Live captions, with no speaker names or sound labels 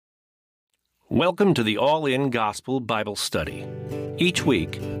Welcome to the All-In Gospel Bible Study. Each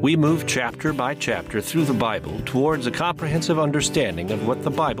week, we move chapter by chapter through the Bible towards a comprehensive understanding of what the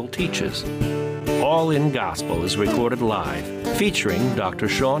Bible teaches. All-In Gospel is recorded live, featuring Dr.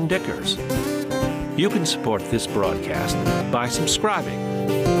 Sean Dickers. You can support this broadcast by subscribing.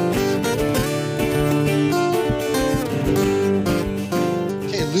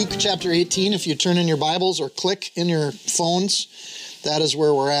 Okay, Luke chapter 18, if you turn in your Bibles or click in your phones, that is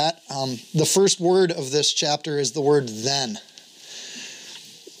where we're at. The first word of this chapter is the word then.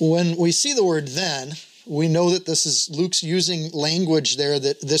 When we see the word then, we know that this is Luke's using language there,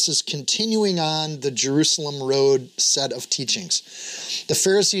 that this is continuing on the Jerusalem Road set of teachings. The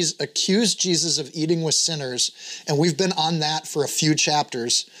Pharisees accused Jesus of eating with sinners, and we've been on that for a few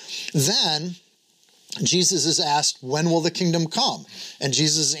chapters. Then Jesus is asked, when will the kingdom come? And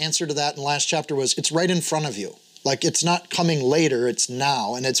Jesus' answer to that in the last chapter was, it's right in front of you. Like, it's not coming later, it's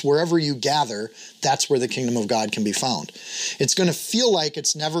now, and it's wherever you gather, that's where the kingdom of God can be found. It's going to feel like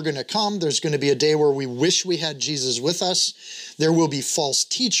it's never going to come. There's going to be a day where we wish we had Jesus with us. There will be false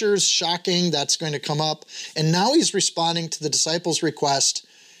teachers, shocking, that's going to come up. And now he's responding to the disciples' request,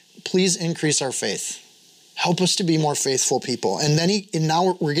 please increase our faith. Help us to be more faithful people. And then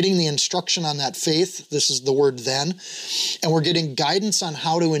now we're getting the instruction on that faith. This is the word then. And we're getting guidance on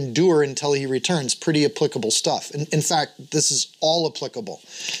how to endure until he returns. Pretty applicable stuff. In fact, this is all applicable.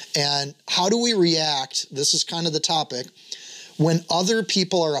 And how do we react? This is kind of the topic. When other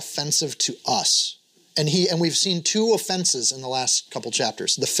people are offensive to us. And we've seen two offenses in the last couple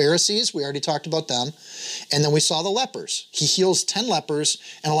chapters. The Pharisees, we already talked about them. And then we saw the lepers. He heals 10 lepers.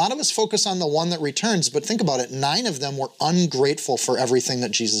 And a lot of us focus on the one that returns. But think about it. 9 of them were ungrateful for everything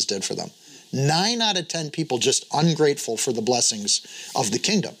that Jesus did for them. 9 out of 10 people just ungrateful for the blessings of the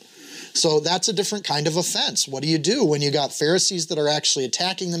kingdom. So that's a different kind of offense. What do you do when you got Pharisees that are actually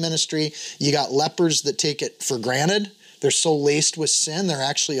attacking the ministry? You got lepers that take it for granted. They're so laced with sin, they're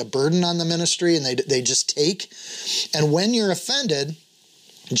actually a burden on the ministry, and they just take. And when you're offended,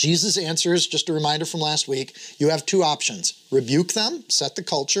 Jesus answers, just a reminder from last week, you have 2 options. Rebuke them, set the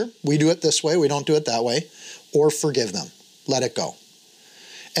culture. We do it this way, we don't do it that way. Or forgive them, let it go.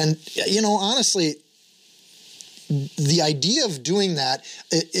 And, honestly, the idea of doing that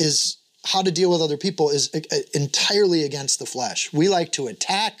is how to deal with other people is entirely against the flesh. We like to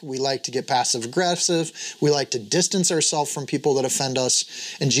attack. We like to get passive aggressive. We like to distance ourselves from people that offend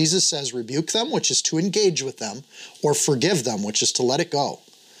us. And Jesus says, rebuke them, which is to engage with them, or forgive them, which is to let it go.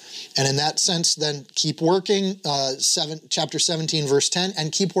 And in that sense, then keep working, chapter 17, verse 10,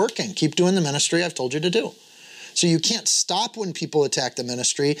 and keep working. Keep doing the ministry I've told you to do. So you can't stop when people attack the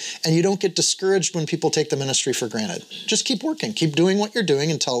ministry, and you don't get discouraged when people take the ministry for granted. Just keep working. Keep doing what you're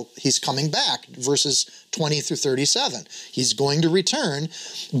doing until he's coming back, verses 20 through 37. He's going to return.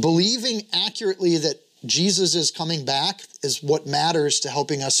 Believing accurately that Jesus is coming back is what matters to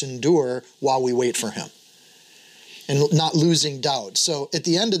helping us endure while we wait for him. And not losing doubt. So at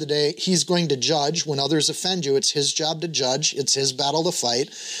the end of the day, he's going to judge. When others offend you, it's his job to judge. It's his battle to fight.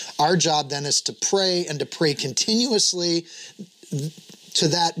 Our job then is to pray, and to pray continuously to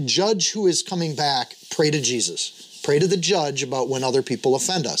that judge who is coming back. Pray to Jesus. Pray to the judge about when other people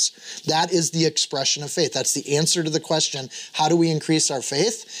offend us. That is the expression of faith. That's the answer to the question, how do we increase our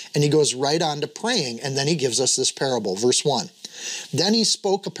faith? And he goes right on to praying, and then he gives us this parable. Verse 1. Then he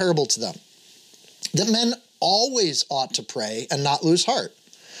spoke a parable to them, that men always ought to pray and not lose heart,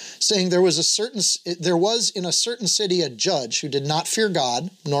 saying there was in a certain city a judge who did not fear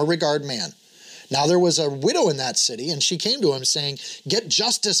God nor regard man. Now there was a widow in that city, and she came to him saying, get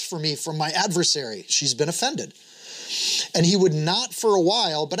justice for me from my adversary. She's been offended. And he would not for a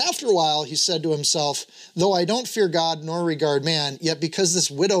while, but after a while he said to himself, though I don't fear God nor regard man, yet because this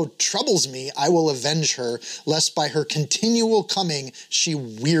widow troubles me, I will avenge her, lest by her continual coming she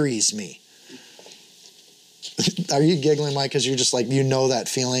wearies me. Are you giggling, Mike, because you're just like, that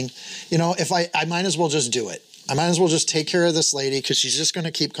feeling? If I might as well just do it. I might as well just take care of this lady because she's just going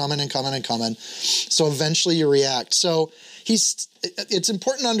to keep coming and coming and coming. So eventually you react. So it's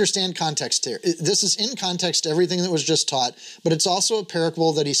important to understand context here. This is in context to everything that was just taught, but it's also a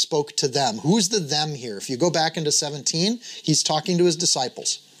parable that he spoke to them. Who's the them here? If you go back into 17, he's talking to his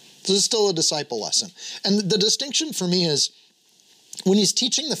disciples. This is still a disciple lesson. And the distinction for me is, when he's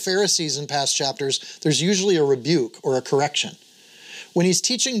teaching the Pharisees in past chapters, there's usually a rebuke or a correction. When he's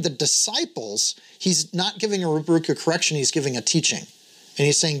teaching the disciples, he's not giving a rebuke or correction, he's giving a teaching. And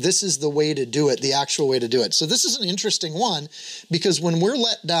he's saying this is the way to do it, the actual way to do it. So this is an interesting one, because when we're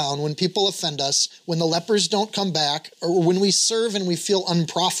let down, when people offend us, when the lepers don't come back, or when we serve and we feel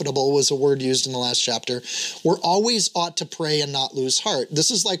unprofitable, was a word used in the last chapter, we're always ought to pray and not lose heart.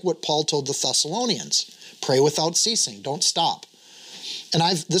 This is like what Paul told the Thessalonians. Pray without ceasing. Don't stop. And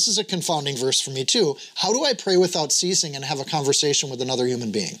this is a confounding verse for me too. How do I pray without ceasing and have a conversation with another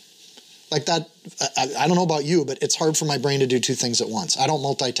human being? Like that, I don't know about you, but it's hard for my brain to do two things at once. I don't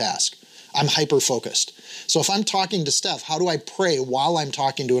multitask. I'm hyper-focused. So if I'm talking to Steph, how do I pray while I'm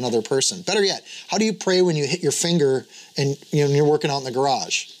talking to another person? Better yet, how do you pray when you hit your finger and you're working out in the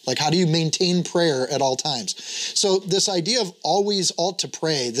garage? Like, how do you maintain prayer at all times? So this idea of always ought to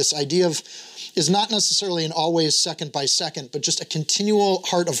pray, this idea of is not necessarily an always second by second, but just a continual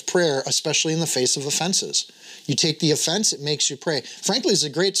heart of prayer, especially in the face of offenses. You take the offense, it makes you pray. Frankly, it's a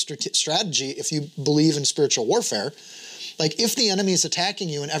great strategy if you believe in spiritual warfare. Like if the enemy is attacking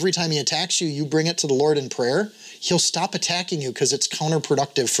you and every time he attacks you, you bring it to the Lord in prayer, he'll stop attacking you because it's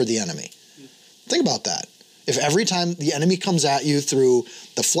counterproductive for the enemy. Think about that. If every time the enemy comes at you through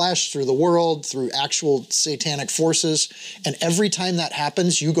the flesh, through the world, through actual satanic forces, and every time that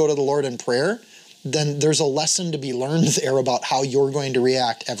happens, you go to the Lord in prayer, then there's a lesson to be learned there about how you're going to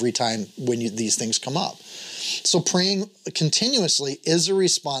react every time when these things come up. So praying continuously is a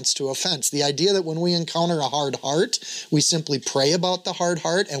response to offense. The idea that when we encounter a hard heart, we simply pray about the hard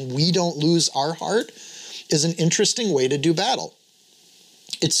heart and we don't lose our heart is an interesting way to do battle.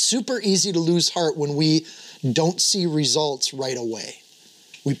 It's super easy to lose heart when we don't see results right away.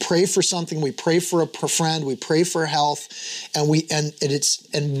 We pray for something, we pray for a friend, we pray for health, and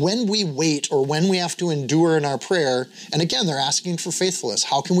when we wait or when we have to endure in our prayer, and again, they're asking for faithfulness.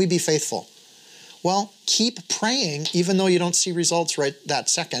 How can we be faithful? Well, keep praying even though you don't see results right that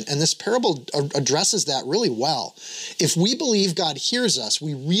second. And this parable addresses that really well. If we believe God hears us,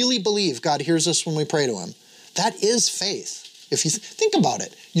 we really believe God hears us when we pray to him, that is faith. If you think about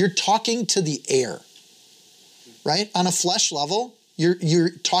it, you're talking to the air, right? On a flesh level, you're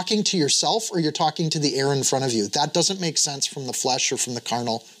talking to yourself or you're talking to the air in front of you. That doesn't make sense from the flesh or from the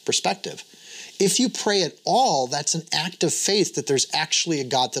carnal perspective. If you pray at all, that's an act of faith that there's actually a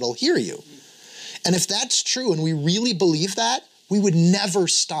God that'll hear you. And if that's true and we really believe that, we would never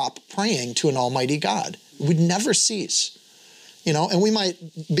stop praying to an almighty God. We'd never cease. And we might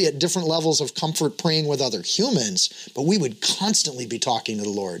be at different levels of comfort praying with other humans, but we would constantly be talking to the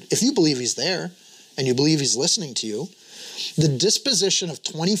Lord. If you believe he's there and you believe he's listening to you, the disposition of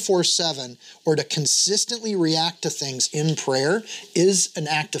 24/7 or to consistently react to things in prayer is an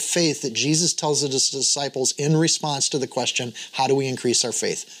act of faith that Jesus tells his disciples in response to the question, how do we increase our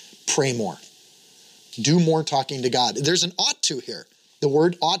faith? Pray more. Do more talking to God. There's an ought to here. The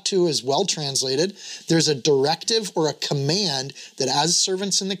word ought to is well translated. There's a directive or a command that as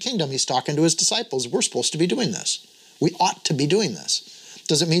servants in the kingdom, he's talking to his disciples. We're supposed to be doing this. We ought to be doing this.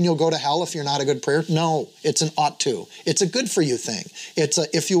 Does it mean you'll go to hell if you're not a good prayer? No, it's an ought to. It's a good for you thing.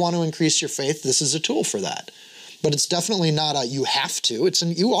 If you want to increase your faith, this is a tool for that. But it's definitely not a you have to.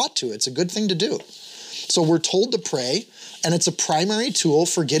 You ought to. It's a good thing to do. So we're told to pray, and it's a primary tool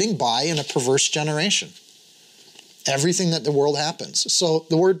for getting by in a perverse generation. Everything that the world happens. So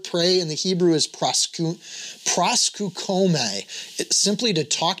the word pray in the Hebrew is proskukome. It's simply to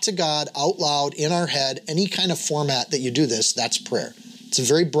talk to God out loud in our head. Any kind of format that you do this, that's prayer. It's a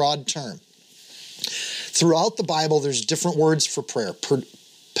very broad term. Throughout the Bible, there's different words for prayer.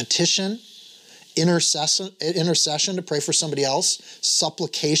 Petition, intercession to pray for somebody else,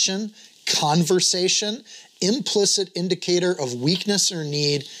 supplication, conversation, implicit indicator of weakness or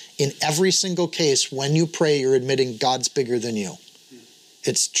need. In every single case, when you pray, you're admitting God's bigger than you.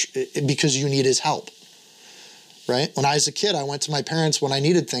 It's because you need his help, right? When I was a kid, I went to my parents when I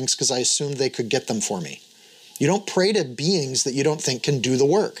needed things because I assumed they could get them for me. You don't pray to beings that you don't think can do the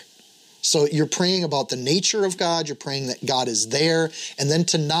work. So you're praying about the nature of God, you're praying that God is there, and then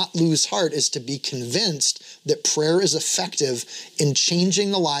to not lose heart is to be convinced that prayer is effective in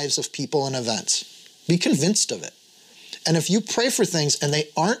changing the lives of people and events. Be convinced of it. And if you pray for things and they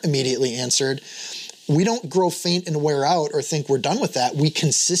aren't immediately answered, we don't grow faint and wear out or think we're done with that. We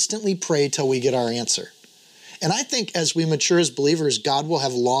consistently pray till we get our answer. And I think as we mature as believers, God will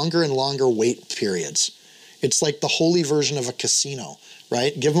have longer and longer wait periods. It's like the holy version of a casino,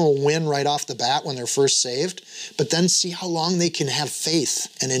 right? Give them a win right off the bat when they're first saved, but then see how long they can have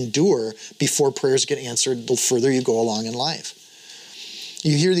faith and endure before prayers get answered the further you go along in life.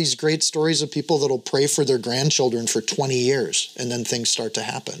 You hear these great stories of people that'll pray for their grandchildren for 20 years and then things start to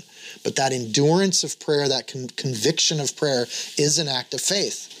happen. But that endurance of prayer, that conviction of prayer is an act of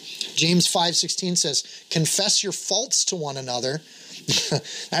faith. James 5:16 says, confess your faults to one another,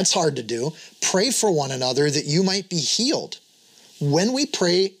 That's hard to do. Pray for one another that you might be healed. When we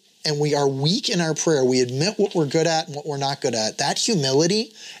pray and we are weak in our prayer, we admit what we're good at and what we're not good at. That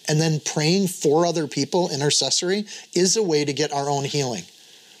humility and then praying for other people, intercessory, is a way to get our own healing.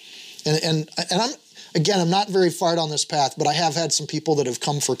 And I'm not very far down this path, but I have had some people that have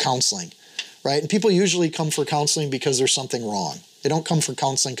come for counseling, right? And people usually come for counseling because there's something wrong. They don't come for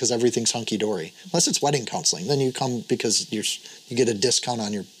counseling because everything's hunky-dory. Unless it's wedding counseling. Then you come because you get a discount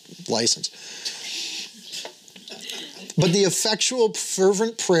on your license. But the effectual,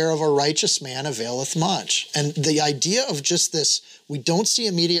 fervent prayer of a righteous man availeth much. And the idea of just this, we don't see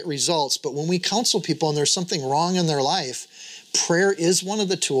immediate results, but when we counsel people and there's something wrong in their life, prayer is one of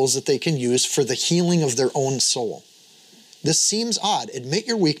the tools that they can use for the healing of their own soul. This seems odd. Admit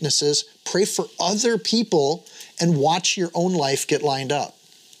your weaknesses, pray for other people, and watch your own life get lined up.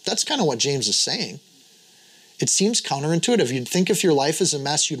 That's kind of what James is saying. It seems counterintuitive. You'd think if your life is a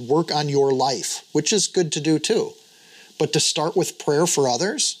mess, you'd work on your life, which is good to do too. But to start with prayer for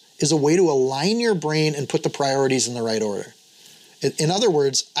others is a way to align your brain and put the priorities in the right order. In other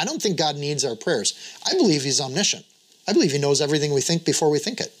words, I don't think God needs our prayers. I believe he's omniscient. I believe he knows everything we think before we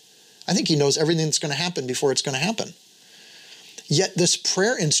think it. I think he knows everything that's going to happen before it's going to happen. Yet this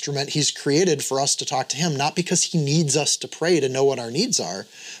prayer instrument he's created for us to talk to him, not because he needs us to pray to know what our needs are,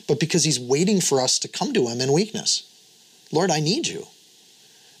 but because he's waiting for us to come to him in weakness. Lord, I need you.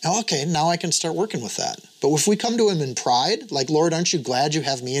 Okay, now I can start working with that. But if we come to him in pride, like, Lord, aren't you glad you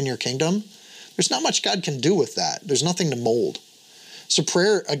have me in your kingdom? There's not much God can do with that. There's nothing to mold. So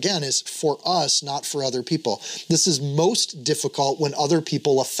prayer, again, is for us, not for other people. This is most difficult when other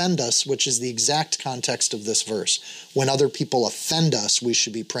people offend us, which is the exact context of this verse. When other people offend us, we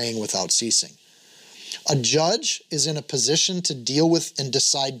should be praying without ceasing. A judge is in a position to deal with and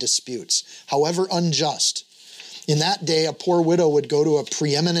decide disputes, however unjust. In that day, a poor widow would go to a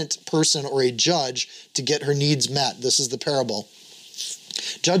preeminent person or a judge to get her needs met. This is the parable.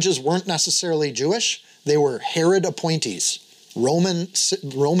 Judges weren't necessarily Jewish. They were Herod appointees, Roman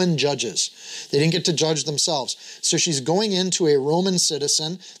judges. They didn't get to judge themselves. So she's going into a Roman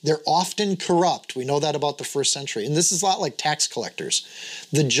citizen. They're often corrupt. We know that about the first century. And this is a lot like tax collectors.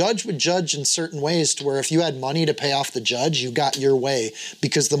 The judge would judge in certain ways to where if you had money to pay off the judge, you got your way,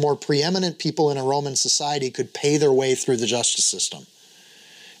 because the more preeminent people in a Roman society could pay their way through the justice system.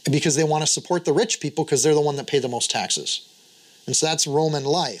 And because they want to support the rich people because they're the one that pay the most taxes. And so that's Roman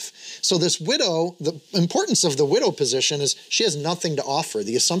life. So this widow, the importance of the widow position is she has nothing to offer.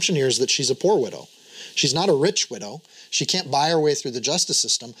 The assumption here is that she's a poor widow. She's not a rich widow. She can't buy her way through the justice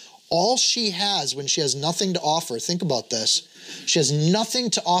system. All she has when she has nothing to offer, think about this, she has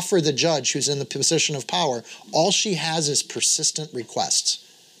nothing to offer the judge who's in the position of power. All she has is persistent requests.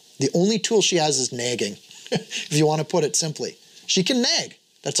 The only tool she has is nagging, if you want to put it simply. She can nag.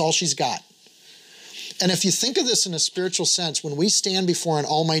 That's all she's got. And if you think of this in a spiritual sense, when we stand before an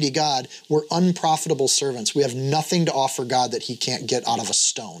almighty God, we're unprofitable servants. We have nothing to offer God that he can't get out of a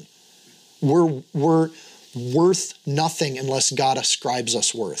stone. We're worth nothing unless God ascribes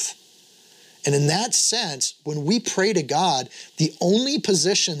us worth. And in that sense, when we pray to God, the only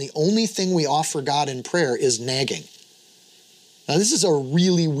position, the only thing we offer God in prayer is nagging. Now, this is a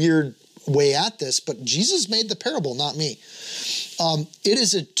really weird way at this, but Jesus made the parable, not me. It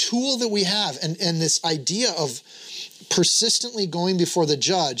is a tool that we have, and this idea of persistently going before the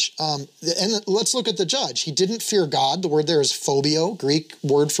judge, and let's look at the judge. He didn't fear God. The word there is phobio, Greek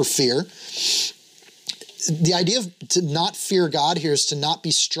word for fear. The idea of to not fear God here is to not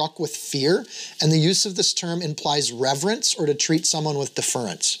be struck with fear, and the use of this term implies reverence or to treat someone with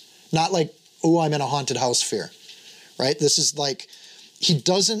deference. Not like, oh, I'm in a haunted house fear, right? This is like, he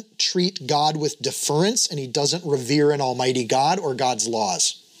doesn't treat God with deference, and he doesn't revere an almighty God or God's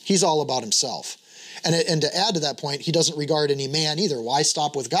laws. He's all about himself. And to add to that point, he doesn't regard any man either. Why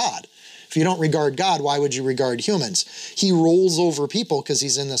stop with God? If you don't regard God, why would you regard humans? He rolls over people because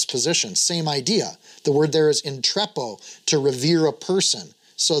he's in this position. Same idea. The word there is intrepo, to revere a person.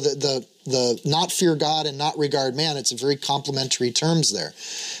 So the not fear God and not regard man, it's very complementary terms there.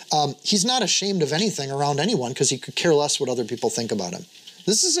 He's not ashamed of anything around anyone because he could care less what other people think about him.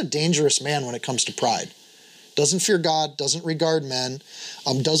 This is a dangerous man when it comes to pride. Doesn't fear God, doesn't regard men,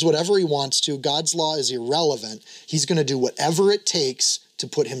 does whatever he wants to. God's law is irrelevant. He's going to do whatever it takes to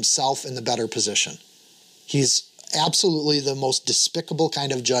put himself in the better position. He's absolutely the most despicable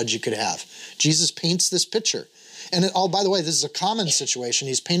kind of judge you could have. Jesus paints this picture. And by the way, this is a common situation.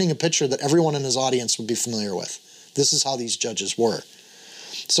 He's painting a picture that everyone in his audience would be familiar with. This is how these judges were.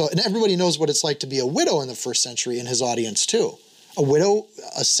 So, and everybody knows what it's like to be a widow in the first century in his audience too. A widow,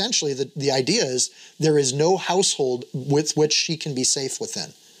 essentially, the idea is there is no household with which she can be safe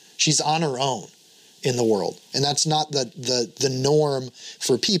within. She's on her own in the world. And that's not the norm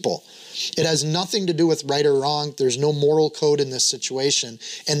for people. It has nothing to do with right or wrong. There's no moral code in this situation.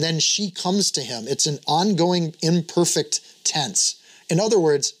 And then she comes to him. It's an ongoing imperfect tense. In other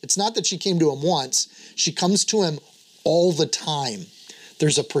words, it's not that she came to him once. She comes to him all the time.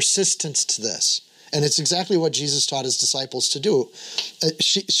 There's a persistence to this. And it's exactly what Jesus taught his disciples to do.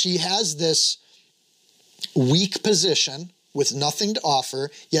 She has this weak position with nothing to offer,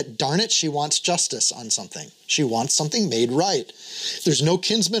 yet darn it, she wants justice on something. She wants something made right. There's no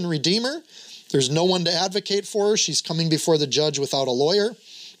kinsman redeemer. There's no one to advocate for her. She's coming before the judge without a lawyer.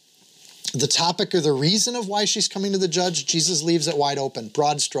 The topic or the reason of why she's coming to the judge, Jesus leaves it wide open,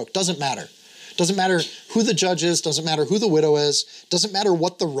 broad stroke. Doesn't matter. Doesn't matter who the judge is, doesn't matter who the widow is, doesn't matter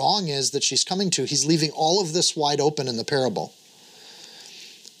what the wrong is that she's coming to. He's leaving all of this wide open in the parable.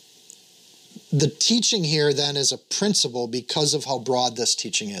 The teaching here then is a principle because of how broad this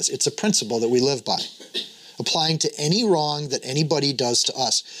teaching is. It's a principle that we live by, applying to any wrong that anybody does to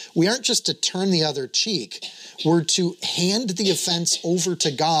us. We aren't just to turn the other cheek. We're to hand the offense over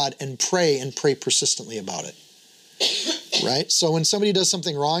to God and pray persistently about it. Right? So when somebody does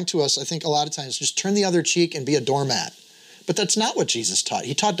something wrong to us, I think a lot of times just turn the other cheek and be a doormat. But that's not what Jesus taught.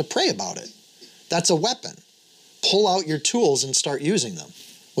 He taught to pray about it. That's a weapon. Pull out your tools and start using them.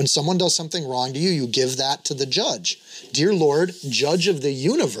 When someone does something wrong to you, you give that to the judge. Dear Lord, judge of the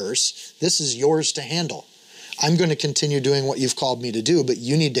universe, this is yours to handle. I'm going to continue doing what you've called me to do, but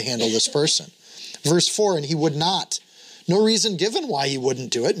you need to handle this person. Verse 4, and he would not. No reason given why he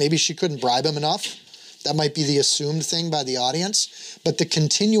wouldn't do it. Maybe she couldn't bribe him enough. That might be the assumed thing by the audience. But the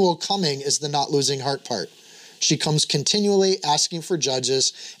continual coming is the not losing heart part. She comes continually asking for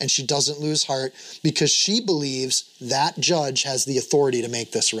judges, and she doesn't lose heart because she believes that judge has the authority to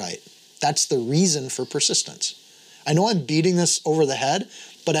make this right. That's the reason for persistence. I know I'm beating this over the head,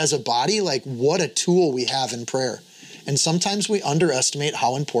 but as a body, like, what a tool we have in prayer. And sometimes we underestimate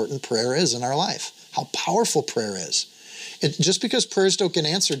how important prayer is in our life, how powerful prayer is. Just because prayers don't get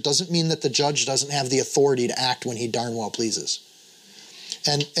answered doesn't mean that the judge doesn't have the authority to act when he darn well pleases.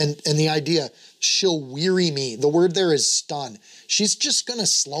 And the idea, she'll weary me. The word there is stun. She's just going to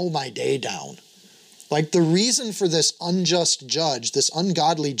slow my day down. Like, the reason for this unjust judge, this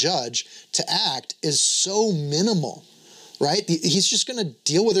ungodly judge to act is so minimal, right? He's just going to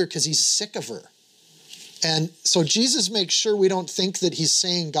deal with her because he's sick of her. And so Jesus makes sure we don't think that he's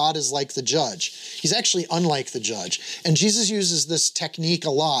saying God is like the judge. He's actually unlike the judge. And Jesus uses this technique a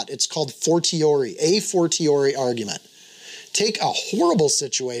lot. It's called a fortiori argument. Take a horrible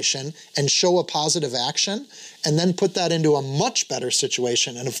situation and show a positive action, and then put that into a much better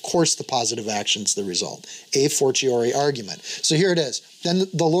situation. And of course, the positive action's the result. A fortiori argument. So here it is. Then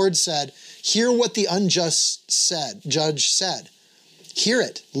the Lord said, hear what the unjust judge said. Hear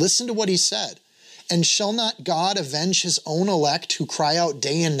it. Listen to what he said. And shall not God avenge his own elect who cry out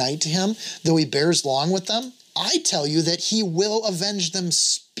day and night to him, though he bears long with them? I tell you that he will avenge them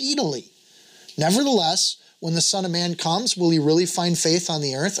speedily. Nevertheless, when the Son of Man comes, will he really find faith on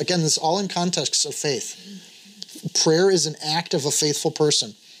the earth? Again, this is all in context of faith. Prayer is an act of a faithful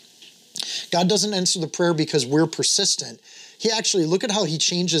person. God doesn't answer the prayer because we're persistent. He actually, look at how he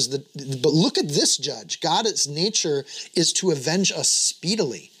changes but look at this judge. God's nature is to avenge us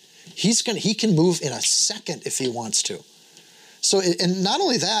speedily. He can move in a second if he wants to. So, and not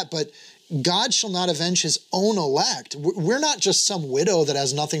only that, but God shall not avenge his own elect. We're not just some widow that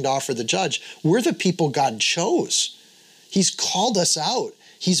has nothing to offer the judge. We're the people God chose. He's called us out.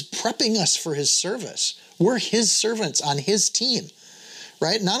 He's prepping us for his service. We're his servants on his team,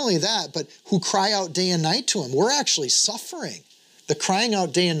 right? Not only that, but who cry out day and night to him. We're actually suffering. The crying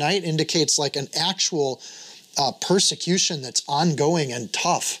out day and night indicates like an actual persecution that's ongoing and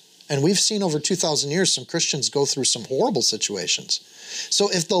tough. And we've seen over 2,000 years some Christians go through some horrible situations. So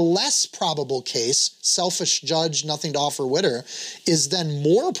if the less probable case, selfish judge, nothing to offer widow, is then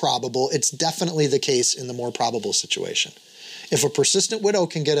more probable, it's definitely the case in the more probable situation. If a persistent widow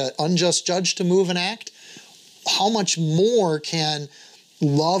can get an unjust judge to move and act, how much more can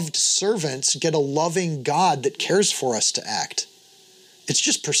loved servants get a loving God that cares for us to act? It's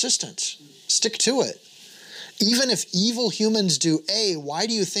just persistence. Stick to it. Even if evil humans do A, why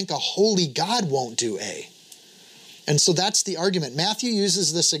do you think a holy God won't do A? And so that's the argument. Matthew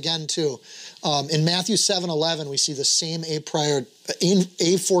uses this again too. In Matthew 7:11, we see the same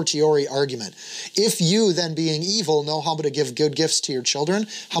a fortiori argument. If you, then being evil, know how to give good gifts to your children,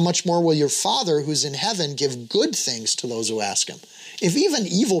 how much more will your Father who's in heaven give good things to those who ask him? If even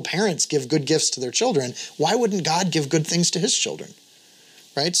evil parents give good gifts to their children, why wouldn't God give good things to his children?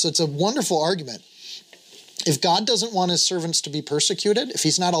 Right? So it's a wonderful argument. If God doesn't want his servants to be persecuted, if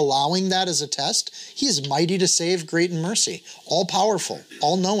he's not allowing that as a test, he is mighty to save, great in mercy, all-powerful,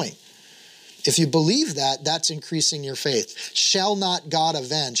 all-knowing. If you believe that, that's increasing your faith. Shall not God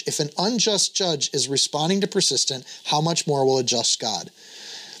avenge? If an unjust judge is responding to persistent, how much more will a just God?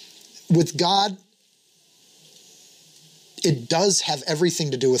 With God, it does have everything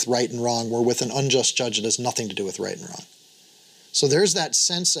to do with right and wrong, where with an unjust judge, it has nothing to do with right and wrong. So there's that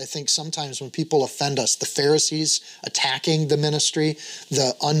sense, I think, sometimes when people offend us, the Pharisees attacking the ministry,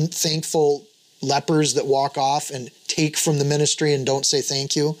 the unthankful lepers that walk off and take from the ministry and don't say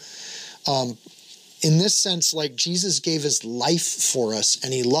thank you. In this sense, like Jesus gave his life for us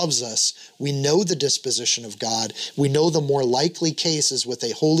and he loves us, we know the disposition of God. We know the more likely case is with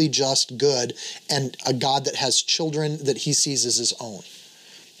a holy, just, good, and a God that has children that he sees as his own.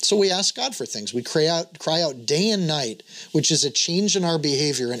 So we ask God for things. We cry out day and night, which is a change in our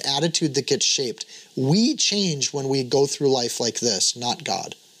behavior, an attitude that gets shaped. We change when we go through life like this, not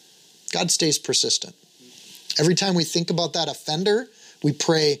God. God stays persistent. Every time we think about that offender, we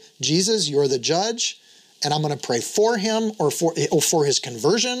pray, Jesus, you're the judge, and I'm going to pray for him or for his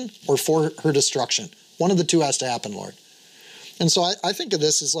conversion or for her destruction. One of the two has to happen, Lord. And so I think of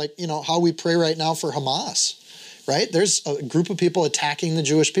this as like, how we pray right now for Hamas. Right? There's a group of people attacking the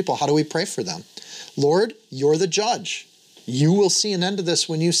Jewish people. How do we pray for them? Lord, you're the judge. You will see an end to this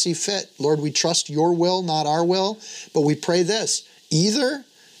when you see fit. Lord, we trust your will, not our will. But we pray this. Either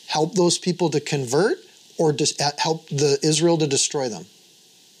help those people to convert or help the Israel to destroy them.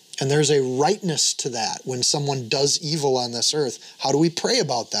 And there's a rightness to that when someone does evil on this earth. How do we pray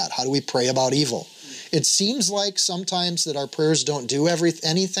about that? How do we pray about evil? It seems like sometimes that our prayers don't do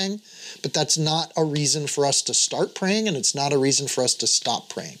anything, but that's not a reason for us to start praying, and it's not a reason for us to stop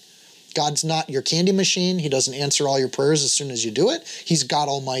praying. God's not your candy machine. He doesn't answer all your prayers as soon as you do it. He's God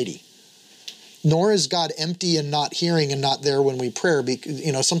Almighty. Nor is God empty and not hearing and not there when we pray.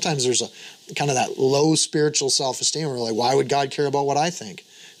 Because, sometimes there's a kind of that low spiritual self-esteem. We're like, why would God care about what I think?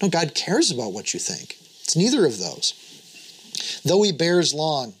 No, God cares about what you think. It's neither of those. Though he bears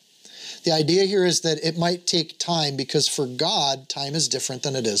long. The idea here is that it might take time because for God, time is different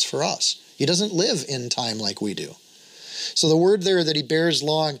than it is for us. He doesn't live in time like we do. So the word there that he bears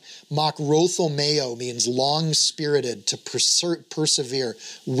long, makrothomeo, means long-spirited, to persevere.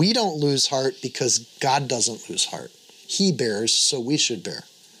 We don't lose heart because God doesn't lose heart. He bears, so we should bear.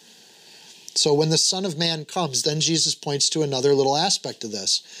 So when the Son of Man comes, then Jesus points to another little aspect of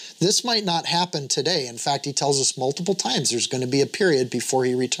this. This might not happen today. In fact, he tells us multiple times there's going to be a period before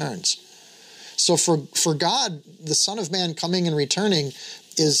he returns. So for God, the Son of Man coming and returning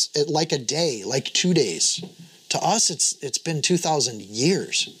is like a day, like 2 days. To us, it's been 2,000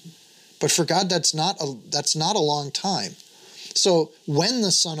 years. But for God, that's not a long time. So when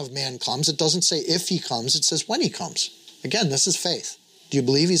the Son of Man comes, it doesn't say if he comes, it says when he comes. Again, this is faith. Do you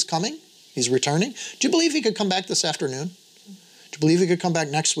believe he's coming? He's returning? Do you believe he could come back this afternoon? Do you believe he could come back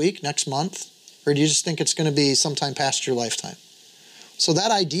next week, next month? Or do you just think it's going to be sometime past your lifetime? So that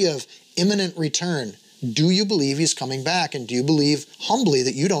idea of imminent return, do you believe he's coming back? And do you believe humbly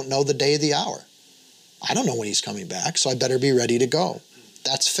that you don't know the day of the hour? I don't know when he's coming back, so I better be ready to go.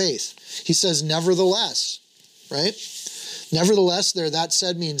 That's faith. He says, nevertheless, right? Nevertheless, there, that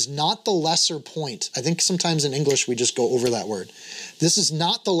said means not the lesser point. I think sometimes in English we just go over that word. This is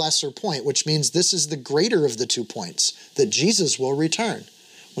not the lesser point, which means this is the greater of the 2 points, that Jesus will return.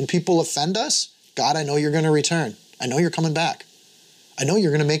 When people offend us, God, I know you're going to return. I know you're coming back. I know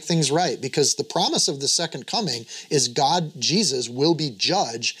you're going to make things right, because the promise of the second coming is God, Jesus, will be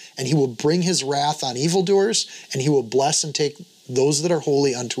judge, and he will bring his wrath on evildoers, and he will bless and take those that are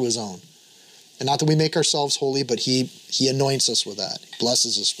holy unto his own. And not that we make ourselves holy, but he anoints us with that. He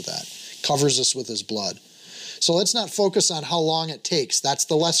blesses us with that. Covers us with his blood. So let's not focus on how long it takes. That's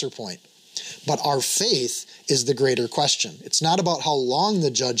the lesser point. But our faith is the greater question. It's not about how long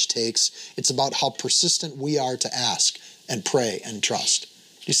the judge takes. It's about how persistent we are to ask and pray and trust.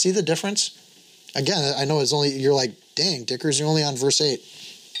 Do you see the difference? Again, I know you're like, dang, Dickers, you're only on verse 8.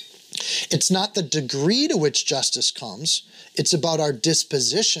 It's not the degree to which justice comes. It's about our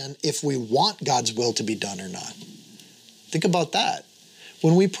disposition if we want God's will to be done or not. Think about that.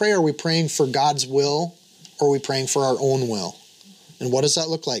 When we pray, are we praying for God's will or are we praying for our own will? And what does that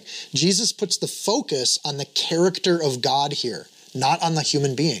look like? Jesus puts the focus on the character of God here, not on the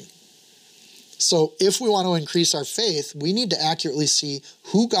human being. So if we want to increase our faith, we need to accurately see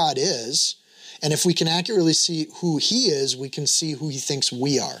who God is. And if we can accurately see who he is, we can see who he thinks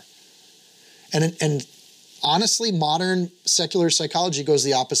we are. And honestly, modern secular psychology goes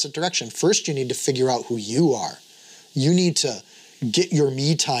the opposite direction. First, you need to figure out who you are. You need to get your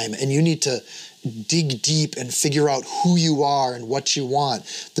me time, and you need to dig deep and figure out who you are and what you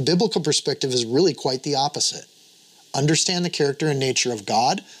want. The biblical perspective is really quite the opposite. Understand the character and nature of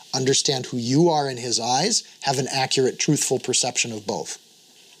God, understand who you are in his eyes, have an accurate, truthful perception of both.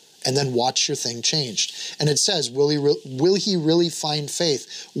 And then watch your thing changed. And it says, will he really find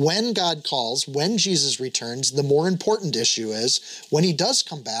faith? When God calls, when Jesus returns, the more important issue is, when he does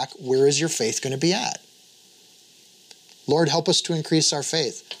come back, where is your faith going to be at? Lord, help us to increase our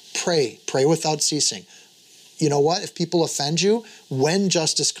faith. Pray without ceasing. You know what? If people offend you, when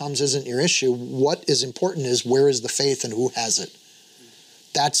justice comes isn't your issue. What is important is, where is the faith and who has it?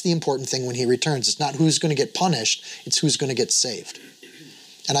 That's the important thing when he returns. It's not who's going to get punished, it's who's going to get saved.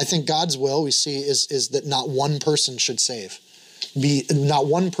 And I think God's will, we see, is that not one person should not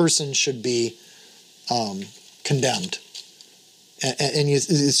one person should be condemned.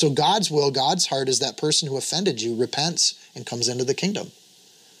 So God's will, God's heart is that person who offended you repents and comes into the kingdom.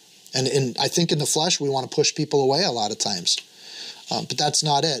 And I think in the flesh, we want to push people away a lot of times. But that's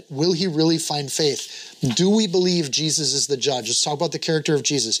not it. Will he really find faith? Do we believe Jesus is the judge? Let's talk about the character of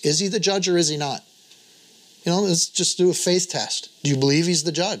Jesus. Is he the judge or is he not? Let's just do a faith test. Do you believe he's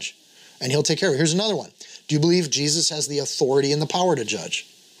the judge? And he'll take care of it. Here's another one. Do you believe Jesus has the authority and the power to judge?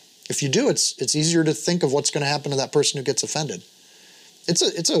 If you do, it's easier to think of what's going to happen to that person who gets offended. It's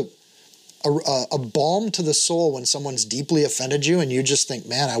a balm to the soul when someone's deeply offended you and you just think,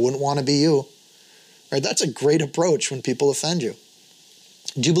 man, I wouldn't want to be you. Right? That's a great approach when people offend you.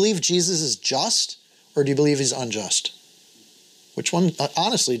 Do you believe Jesus is just or do you believe he's unjust? Which one?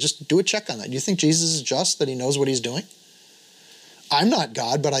 Honestly, just do a check on that. Do you think Jesus is just, that he knows what he's doing? I'm not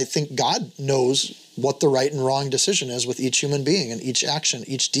God, but I think God knows what the right and wrong decision is with each human being and each action,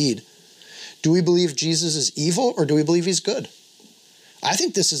 each deed. Do we believe Jesus is evil or do we believe he's good? I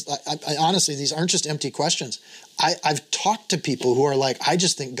think this is, I honestly, these aren't just empty questions. I've talked to people who are like, I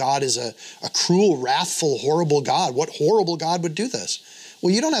just think God is a cruel, wrathful, horrible God. What horrible God would do this?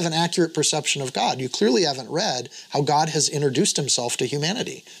 Well, you don't have an accurate perception of God. You clearly haven't read how God has introduced himself to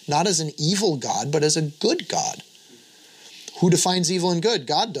humanity, not as an evil God, but as a good God. Who defines evil and good?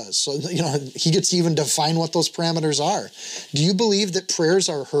 God does. So, he gets to even define what those parameters are. Do you believe that prayers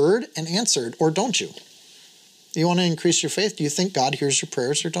are heard and answered, or don't you? You want to increase your faith? Do you think God hears your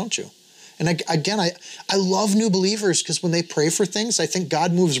prayers, or don't you? And again, I love new believers because when they pray for things, I think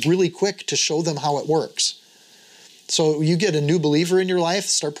God moves really quick to show them how it works. So you get a new believer in your life,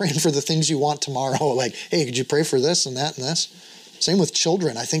 start praying for the things you want tomorrow. Like, hey, could you pray for this and that and this? Same with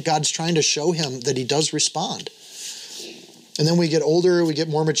children. I think God's trying to show him that he does respond. And then we get older, we get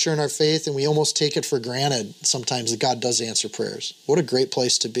more mature in our faith, and we almost take it for granted sometimes that God does answer prayers. What a great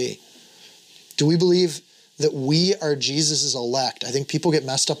place to be. Do we believe that we are Jesus' elect? I think people get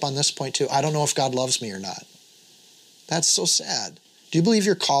messed up on this point too. I don't know if God loves me or not. That's so sad. Do you believe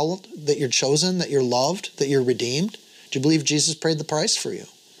you're called, that you're chosen, that you're loved, that you're redeemed? Do you believe Jesus paid the price for you?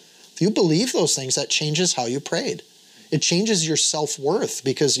 If you believe those things, that changes how you prayed. It changes your self-worth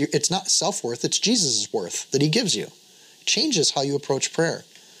because it's not self-worth, it's Jesus' worth that he gives you. It changes how you approach prayer.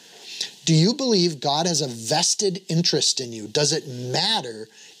 Do you believe God has a vested interest in you? Does it matter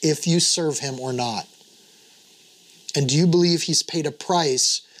if you serve him or not? And do you believe he's paid a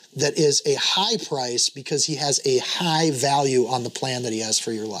price that is a high price because he has a high value on the plan that he has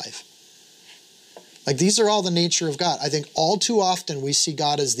for your life? Like, these are all the nature of God. I think all too often we see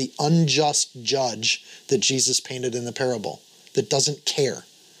God as the unjust judge that Jesus painted in the parable, that doesn't care.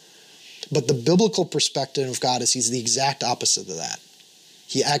 But the biblical perspective of God is he's the exact opposite of that.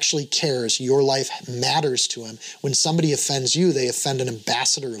 He actually cares. Your life matters to him. When somebody offends you, they offend an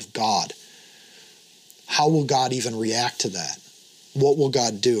ambassador of God. How will God even react to that? What will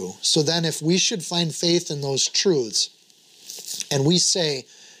God do? So then if we should find faith in those truths, and we say,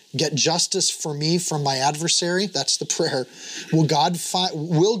 get justice for me from my adversary, that's the prayer, will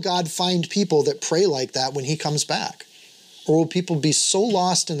God find people that pray like that when he comes back? Or will people be so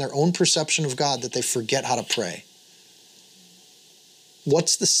lost in their own perception of God that they forget how to pray?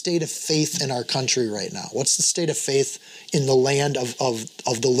 What's the state of faith in our country right now? What's the state of faith in the land of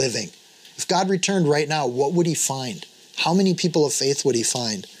the living? If God returned right now, what would he find? How many people of faith would he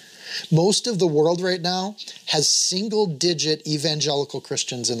find? Most of the world right now has single-digit evangelical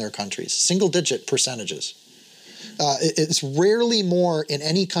Christians in their countries, single-digit percentages. It's rarely more in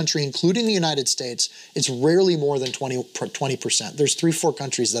any country, including the United States, it's rarely more than 20%. There's 3-4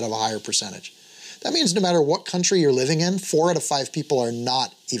 countries that have a higher percentage. That means no matter what country you're living in, 4 out of 5 people are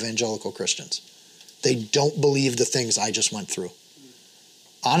not evangelical Christians. They don't believe the things I just went through.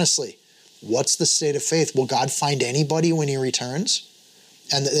 Honestly, what's the state of faith? Will God find anybody when he returns?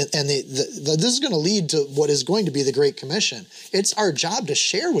 And this is going to lead to what is going to be the Great Commission. It's our job to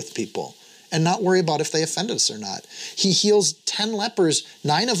share with people and not worry about if they offend us or not. He heals 10 lepers.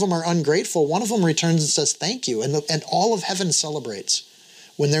 9 of them are ungrateful. 1 of them returns and says thank you. And all of heaven celebrates.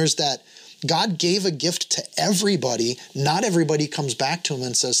 When there's that, God gave a gift to everybody. Not everybody comes back to him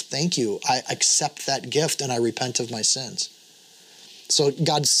and says, thank you. I accept that gift and I repent of my sins. So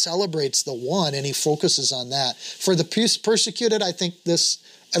God celebrates the one and he focuses on that. For the persecuted, I think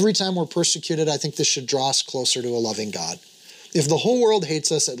every time we're persecuted, I think this should draw us closer to a loving God. If the whole world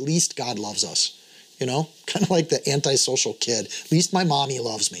hates us, at least God loves us. You know, kind of like the antisocial kid. At least my mommy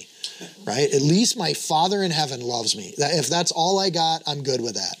loves me, right? At least my Father in heaven loves me. If that's all I got, I'm good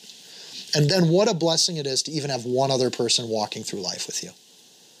with that. And then what a blessing it is to even have one other person walking through life with you.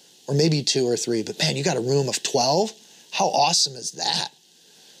 Or maybe 2 or 3, but man, you got a room of 12? How awesome is that?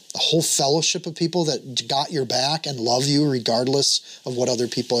 A whole fellowship of people that got your back and love you regardless of what other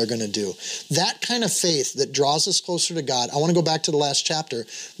people are going to do. That kind of faith that draws us closer to God, I want to go back to the last chapter,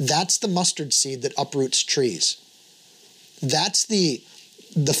 that's the mustard seed that uproots trees. That's the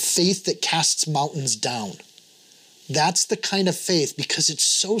faith that casts mountains down. That's the kind of faith, because it's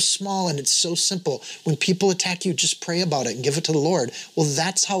so small and it's so simple. When people attack you, just pray about it and give it to the Lord. Well,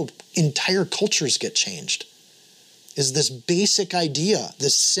 that's how entire cultures get changed. Is this basic idea,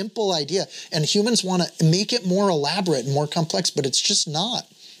 this simple idea. And humans want to make it more elaborate and more complex, but it's just not.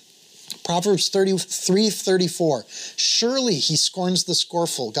 Proverbs 33:34. Surely he scorns the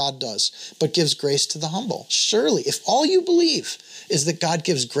scornful, God does, but gives grace to the humble. Surely, if all you believe is that God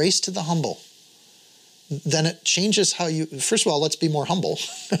gives grace to the humble, then it changes how you, first of all, let's be more humble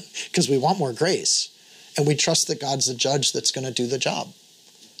because we want more grace. And we trust that God's the judge that's going to do the job.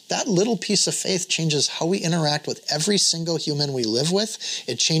 That little piece of faith changes how we interact with every single human we live with.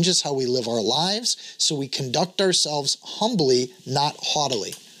 It changes how we live our lives, so we conduct ourselves humbly, not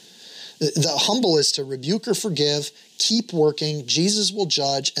haughtily. The humble is to rebuke or forgive, keep working, Jesus will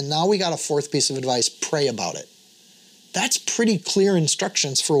judge, and now we got a 4th piece of advice, pray about it. That's pretty clear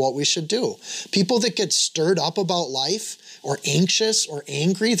instructions for what we should do. People that get stirred up about life or anxious or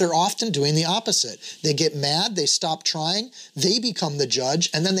angry, they're often doing the opposite. They get mad, they stop trying, they become the judge,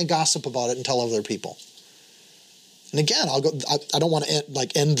 and then they gossip about it and tell other people. And again, I don't want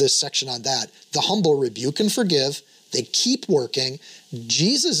to end this section on that. The humble rebuke and forgive, they keep working,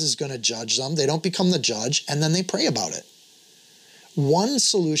 Jesus is going to judge them, they don't become the judge, and then they pray about it. One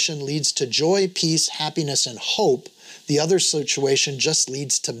solution leads to joy, peace, happiness, and hope. The other situation just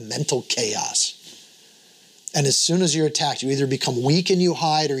leads to mental chaos. And as soon as you're attacked, you either become weak and you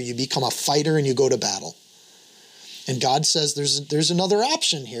hide, or you become a fighter and you go to battle. And God says there's another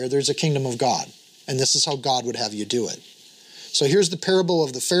option here. There's a kingdom of God. And this is how God would have you do it. So here's the parable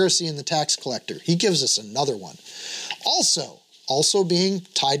of the Pharisee and the tax collector. He gives us another one. Also being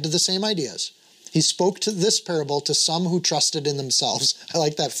tied to the same ideas. He spoke to this parable to some who trusted in themselves. I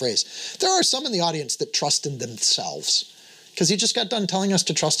like that phrase. There are some in the audience that trust in themselves, because he just got done telling us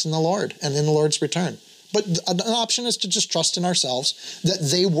to trust in the Lord and in the Lord's return. But an option is to just trust in ourselves that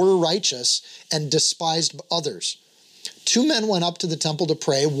they were righteous and despised others. 2 men went up to the temple to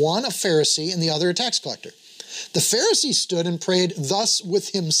pray, one a Pharisee and the other a tax collector. The Pharisee stood and prayed thus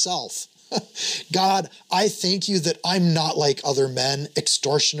with himself. God, I thank you that I'm not like other men,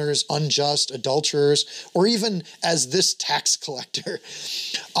 extortioners, unjust, adulterers, or even as this tax collector.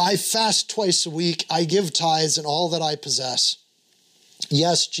 I fast twice a week. I give tithes and all that I possess.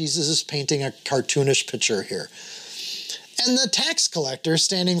 Yes, Jesus is painting a cartoonish picture here. And the tax collector,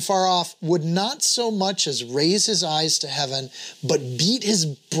 standing far off, would not so much as raise his eyes to heaven, but beat his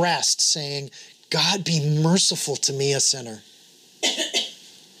breast, saying, God, be merciful to me, a sinner.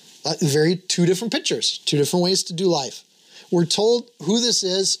 2 different pictures, 2 different ways to do life. We're told who this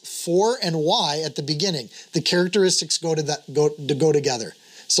is, for and why at the beginning. The characteristics go together.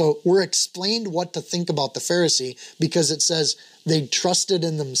 So we're explained what to think about the Pharisee because it says they trusted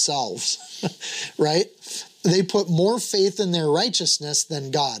in themselves, right? They put more faith in their righteousness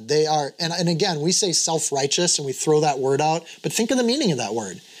than God. They are, and again, we say self-righteous and we throw that word out, but think of the meaning of that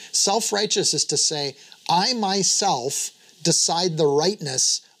word. Self-righteous is to say, I myself decide the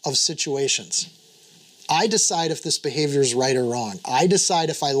rightness of situations. I decide if this behavior is right or wrong. I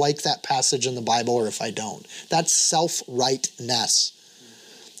decide if I like that passage in the Bible or if I don't. That's self-rightness.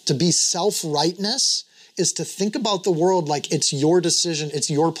 To be self-rightness is to think about the world like it's your decision, it's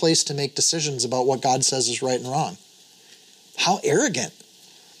your place to make decisions about what God says is right and wrong. How arrogant.